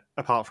about it,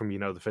 apart from,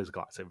 the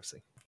physical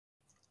activity.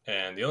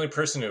 And the only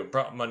person who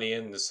brought money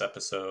in this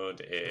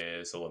episode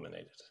is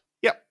eliminated.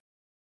 Yep.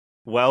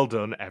 Well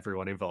done,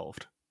 everyone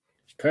involved.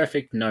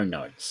 Perfect, no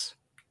notes.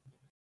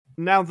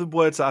 Now the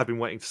words that I've been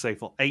waiting to say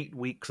for 8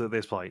 weeks at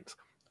this point.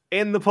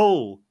 In the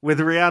pool, with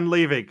Rianne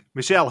leaving,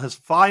 Michelle has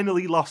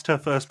finally lost her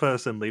first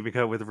person, leaving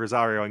her with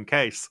Rosario and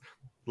Case.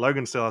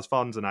 Logan still has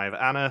Fonz and I have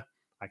Anna.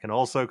 I can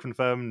also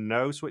confirm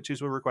no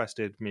switches were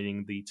requested,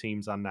 meaning the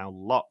teams are now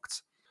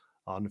locked.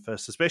 On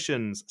first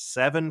suspicions,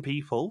 7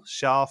 people,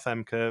 Shah,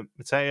 Femke,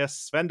 Mateus,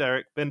 Sven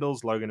Derek,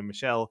 Bindles, Logan and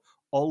Michelle,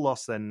 all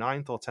lost their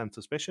 9th or 10th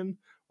suspicion,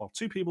 while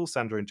 2 people,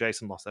 Sandra and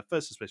Jason, lost their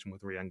first suspicion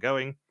with Rianne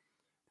going.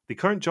 The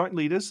current joint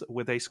leaders,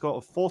 with a score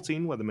of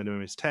 14, where the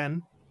minimum is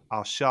 10,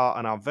 are Shah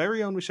and our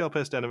very own Michelle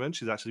Pearce-Denovan.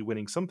 She's actually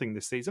winning something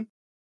this season.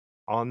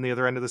 On the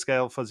other end of the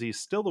scale, Fuzzy is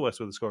still the worst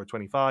with a score of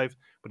 25,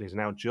 but is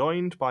now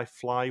joined by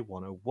Fly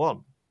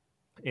 101.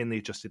 In the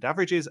adjusted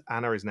averages,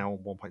 Anna is now on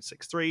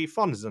 1.63,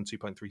 Fonz is on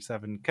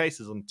 2.37, Case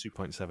is on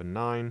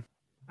 2.79,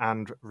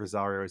 and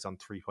Rosario is on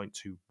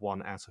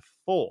 3.21 out of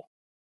 4.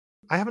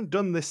 I haven't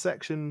done this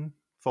section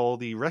for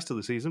the rest of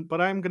the season,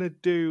 but I'm going to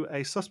do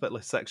a suspect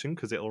list section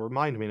because it'll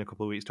remind me in a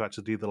couple of weeks to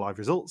actually do the live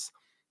results.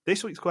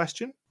 This week's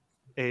question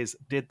is,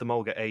 did the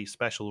mole get a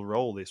special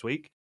role this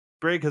week?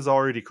 Brig has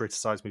already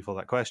criticised me for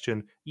that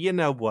question. You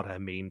know what I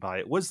mean by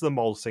it. Was the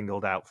mole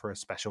singled out for a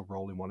special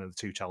role in one of the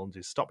 2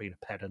 challenges? Stop being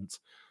a pedant.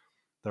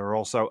 There are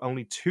also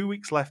only 2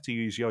 weeks left to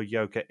use your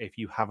Yoka if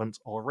you haven't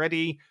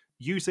already.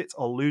 Use it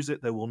or lose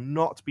it. There will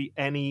not be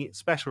any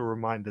special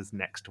reminders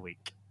next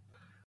week.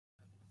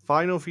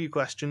 Final few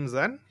questions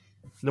then.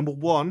 Number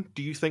 1,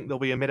 do you think there'll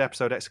be a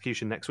mid-episode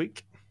execution next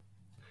week?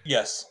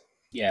 Yes.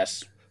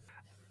 Yes.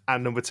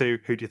 And number 2,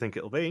 who do you think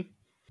it'll be?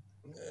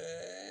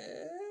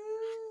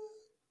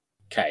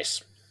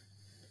 Case.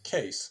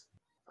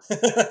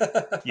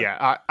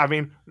 Yeah, I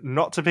mean,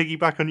 not to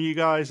piggyback on you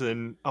guys,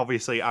 and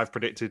obviously I've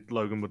predicted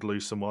Logan would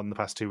lose someone the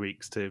past 2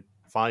 weeks to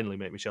finally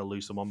make Michelle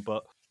lose someone,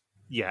 but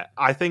yeah,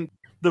 I think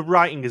the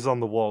writing is on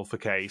the wall for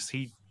Case.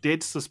 He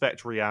did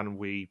suspect Rianne,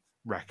 we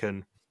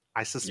reckon.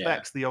 I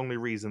suspect the only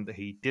reason that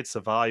he did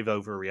survive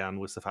over Rianne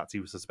was the fact he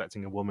was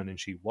suspecting a woman and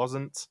she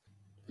wasn't.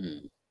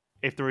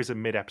 If there is a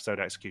mid-episode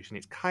execution,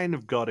 it's kind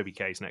of got to be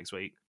Case next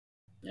week.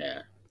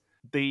 Yeah.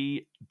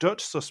 The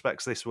Dutch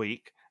suspects this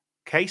week,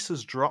 Case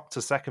has dropped to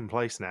 2nd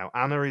place now.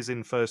 Anna is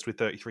in first with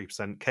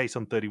 33%, Case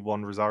on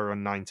 31%, Rosario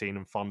on 19%,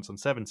 and Fonz on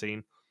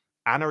 17%.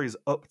 Anna is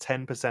up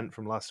 10%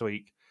 from last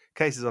week.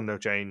 Case is on no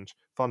change.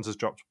 Fonz has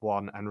dropped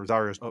 1, and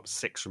Rosario's up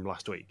 6 from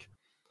last week.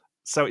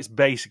 So it's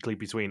basically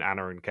between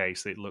Anna and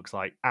Case. It looks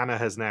like Anna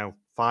has now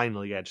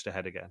finally edged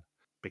ahead again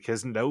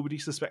because nobody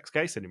suspects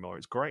Case anymore.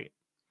 It's great.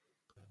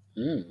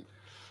 The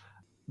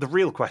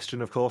real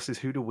question, of course, is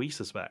who do we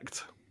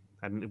suspect?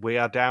 And we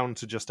are down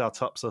to just our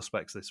top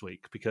suspects this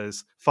week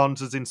because Fonz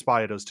has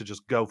inspired us to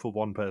just go for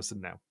one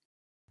person now.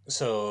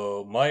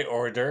 So my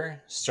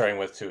order, starting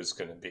with who's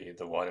going to be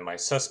the one in my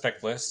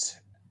suspect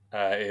list,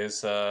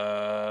 is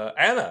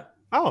Anna.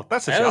 Oh,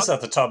 that's a Anna's shot.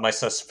 at the top of my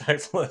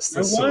suspect list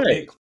this No way.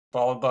 week,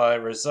 followed by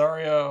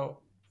Rosario,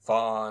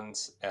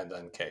 Fonz, and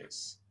then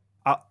Case.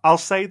 I'll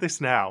say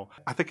this now.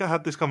 I think I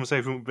had this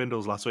conversation with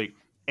Bindles last week.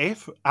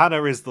 If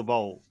Anna is the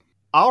mole,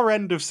 our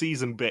end of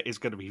season bit is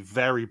going to be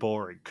very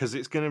boring because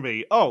it's going to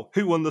be, oh,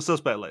 who won the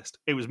suspect list?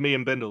 It was me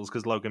and Bindles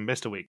because Logan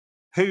missed a week.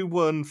 Who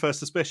won first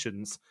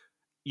suspicions?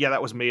 Yeah,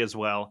 that was me as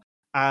well.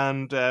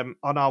 And on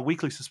our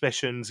weekly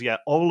suspicions, yeah,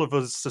 all of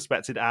us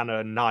suspected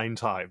Anna 9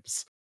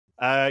 times.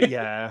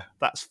 Yeah,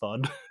 that's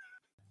fun.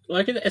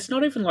 Like, it's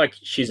not even like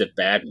she's a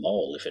bad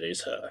mole if it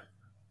is her.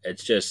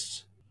 It's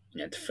just,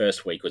 the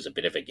first week was a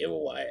bit of a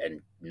giveaway,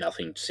 and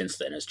nothing since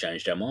then has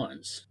changed our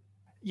minds.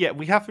 Yeah,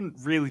 we haven't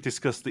really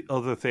discussed the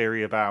other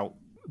theory about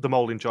the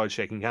mole enjoyed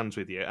shaking hands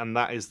with you, and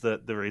that is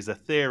that there is a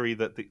theory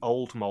that the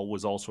old mole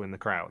was also in the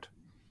crowd,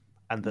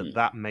 and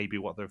that may be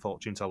what the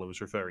fortune teller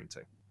was referring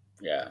to.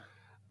 Yeah.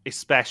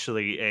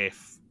 Especially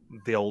if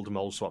the old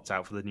mole swapped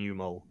out for the new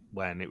mole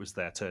when it was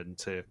their turn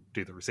to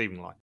do the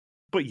receiving line.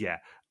 But yeah,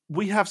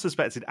 we have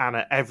suspected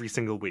Anna every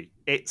single week.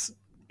 It's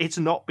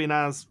not been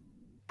as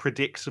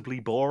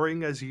predictably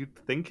boring as you'd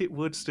think it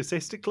would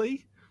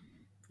statistically.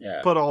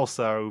 Yeah. But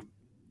also,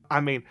 I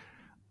mean,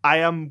 I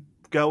am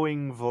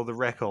going for the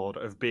record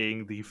of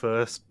being the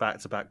first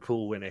back-to-back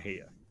pool winner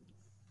here.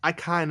 I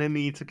kind of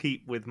need to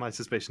keep with my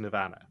suspicion of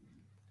Anna.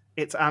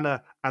 It's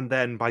Anna, and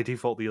then by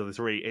default the other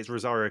 3. It's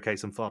Rosario,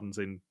 Case, and Fonz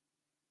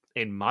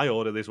in my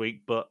order this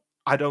week, but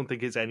I don't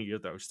think it's any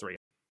of those 3.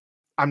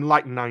 I'm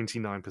like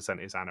 99%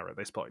 it's Anna at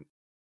this point.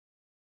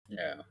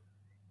 Yeah.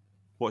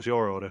 What's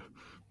your order?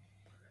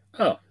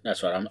 Oh,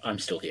 that's right. I'm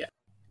still here.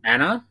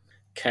 Anna,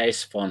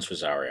 Case, Fonz,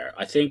 Rosario.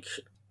 I think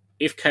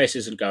if Case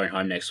isn't going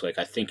home next week,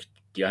 I think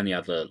the only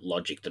other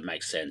logic that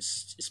makes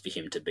sense is for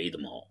him to be the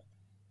mole.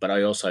 But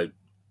I also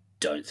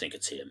don't think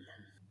it's him.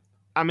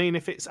 I mean,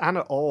 if it's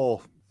Anna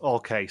or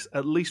Case,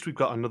 at least we've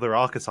got another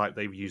archetype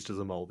they've used as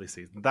a mole this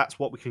season. That's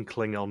what we can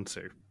cling on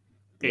to.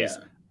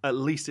 At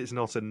least it's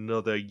not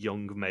another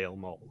young male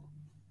mole.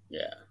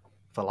 Yeah.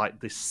 For like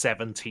this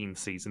 17th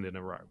season in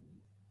a row.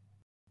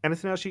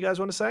 Anything else you guys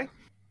want to say?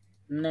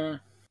 No.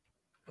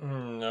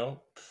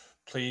 Nope.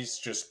 Please,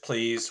 just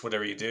please,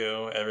 whatever you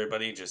do,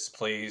 everybody, just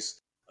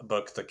please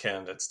book the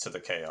candidates to the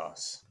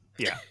chaos.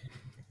 Yeah.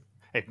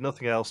 If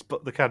nothing else,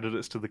 but the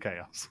candidates to the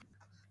chaos.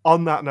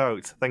 On that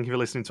note, thank you for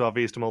listening to our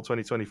Vias to Mall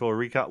 2024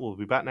 recap. We'll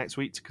be back next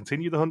week to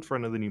continue the hunt for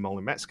another new mall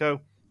in Mexico.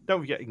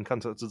 Don't forget you can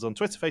contact us on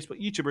Twitter,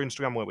 Facebook, YouTube, or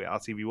Instagram where we are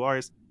RTV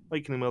Warriors, or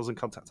you can email us and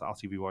contact at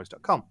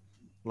rtvwarriors.com.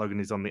 Logan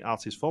is on the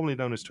artist formerly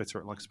known as Twitter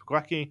at Lucas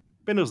Pagwacki.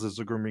 Ben is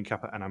the Grim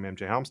Recapper, and I'm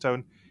MJ Harmstone.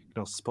 You can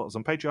also support us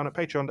on Patreon at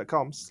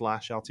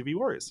patreon.com/RTV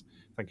Warriors.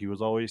 Thank you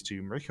as always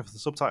to Marika for the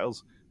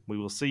subtitles. We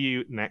will see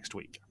you next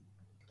week.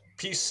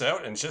 Peace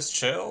out and just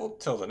chill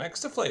till the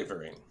next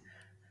flavoring.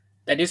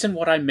 That isn't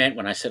what I meant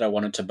when I said I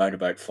wanted to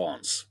motorboat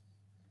Fonz.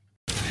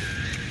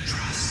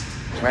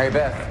 Mary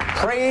Beth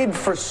prayed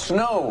for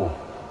snow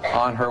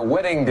on her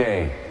wedding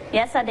day.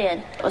 Yes, I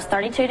did. It was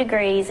 32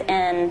 degrees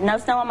and no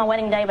snow on my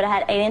wedding day, but I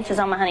had 8 inches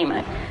on my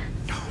honeymoon.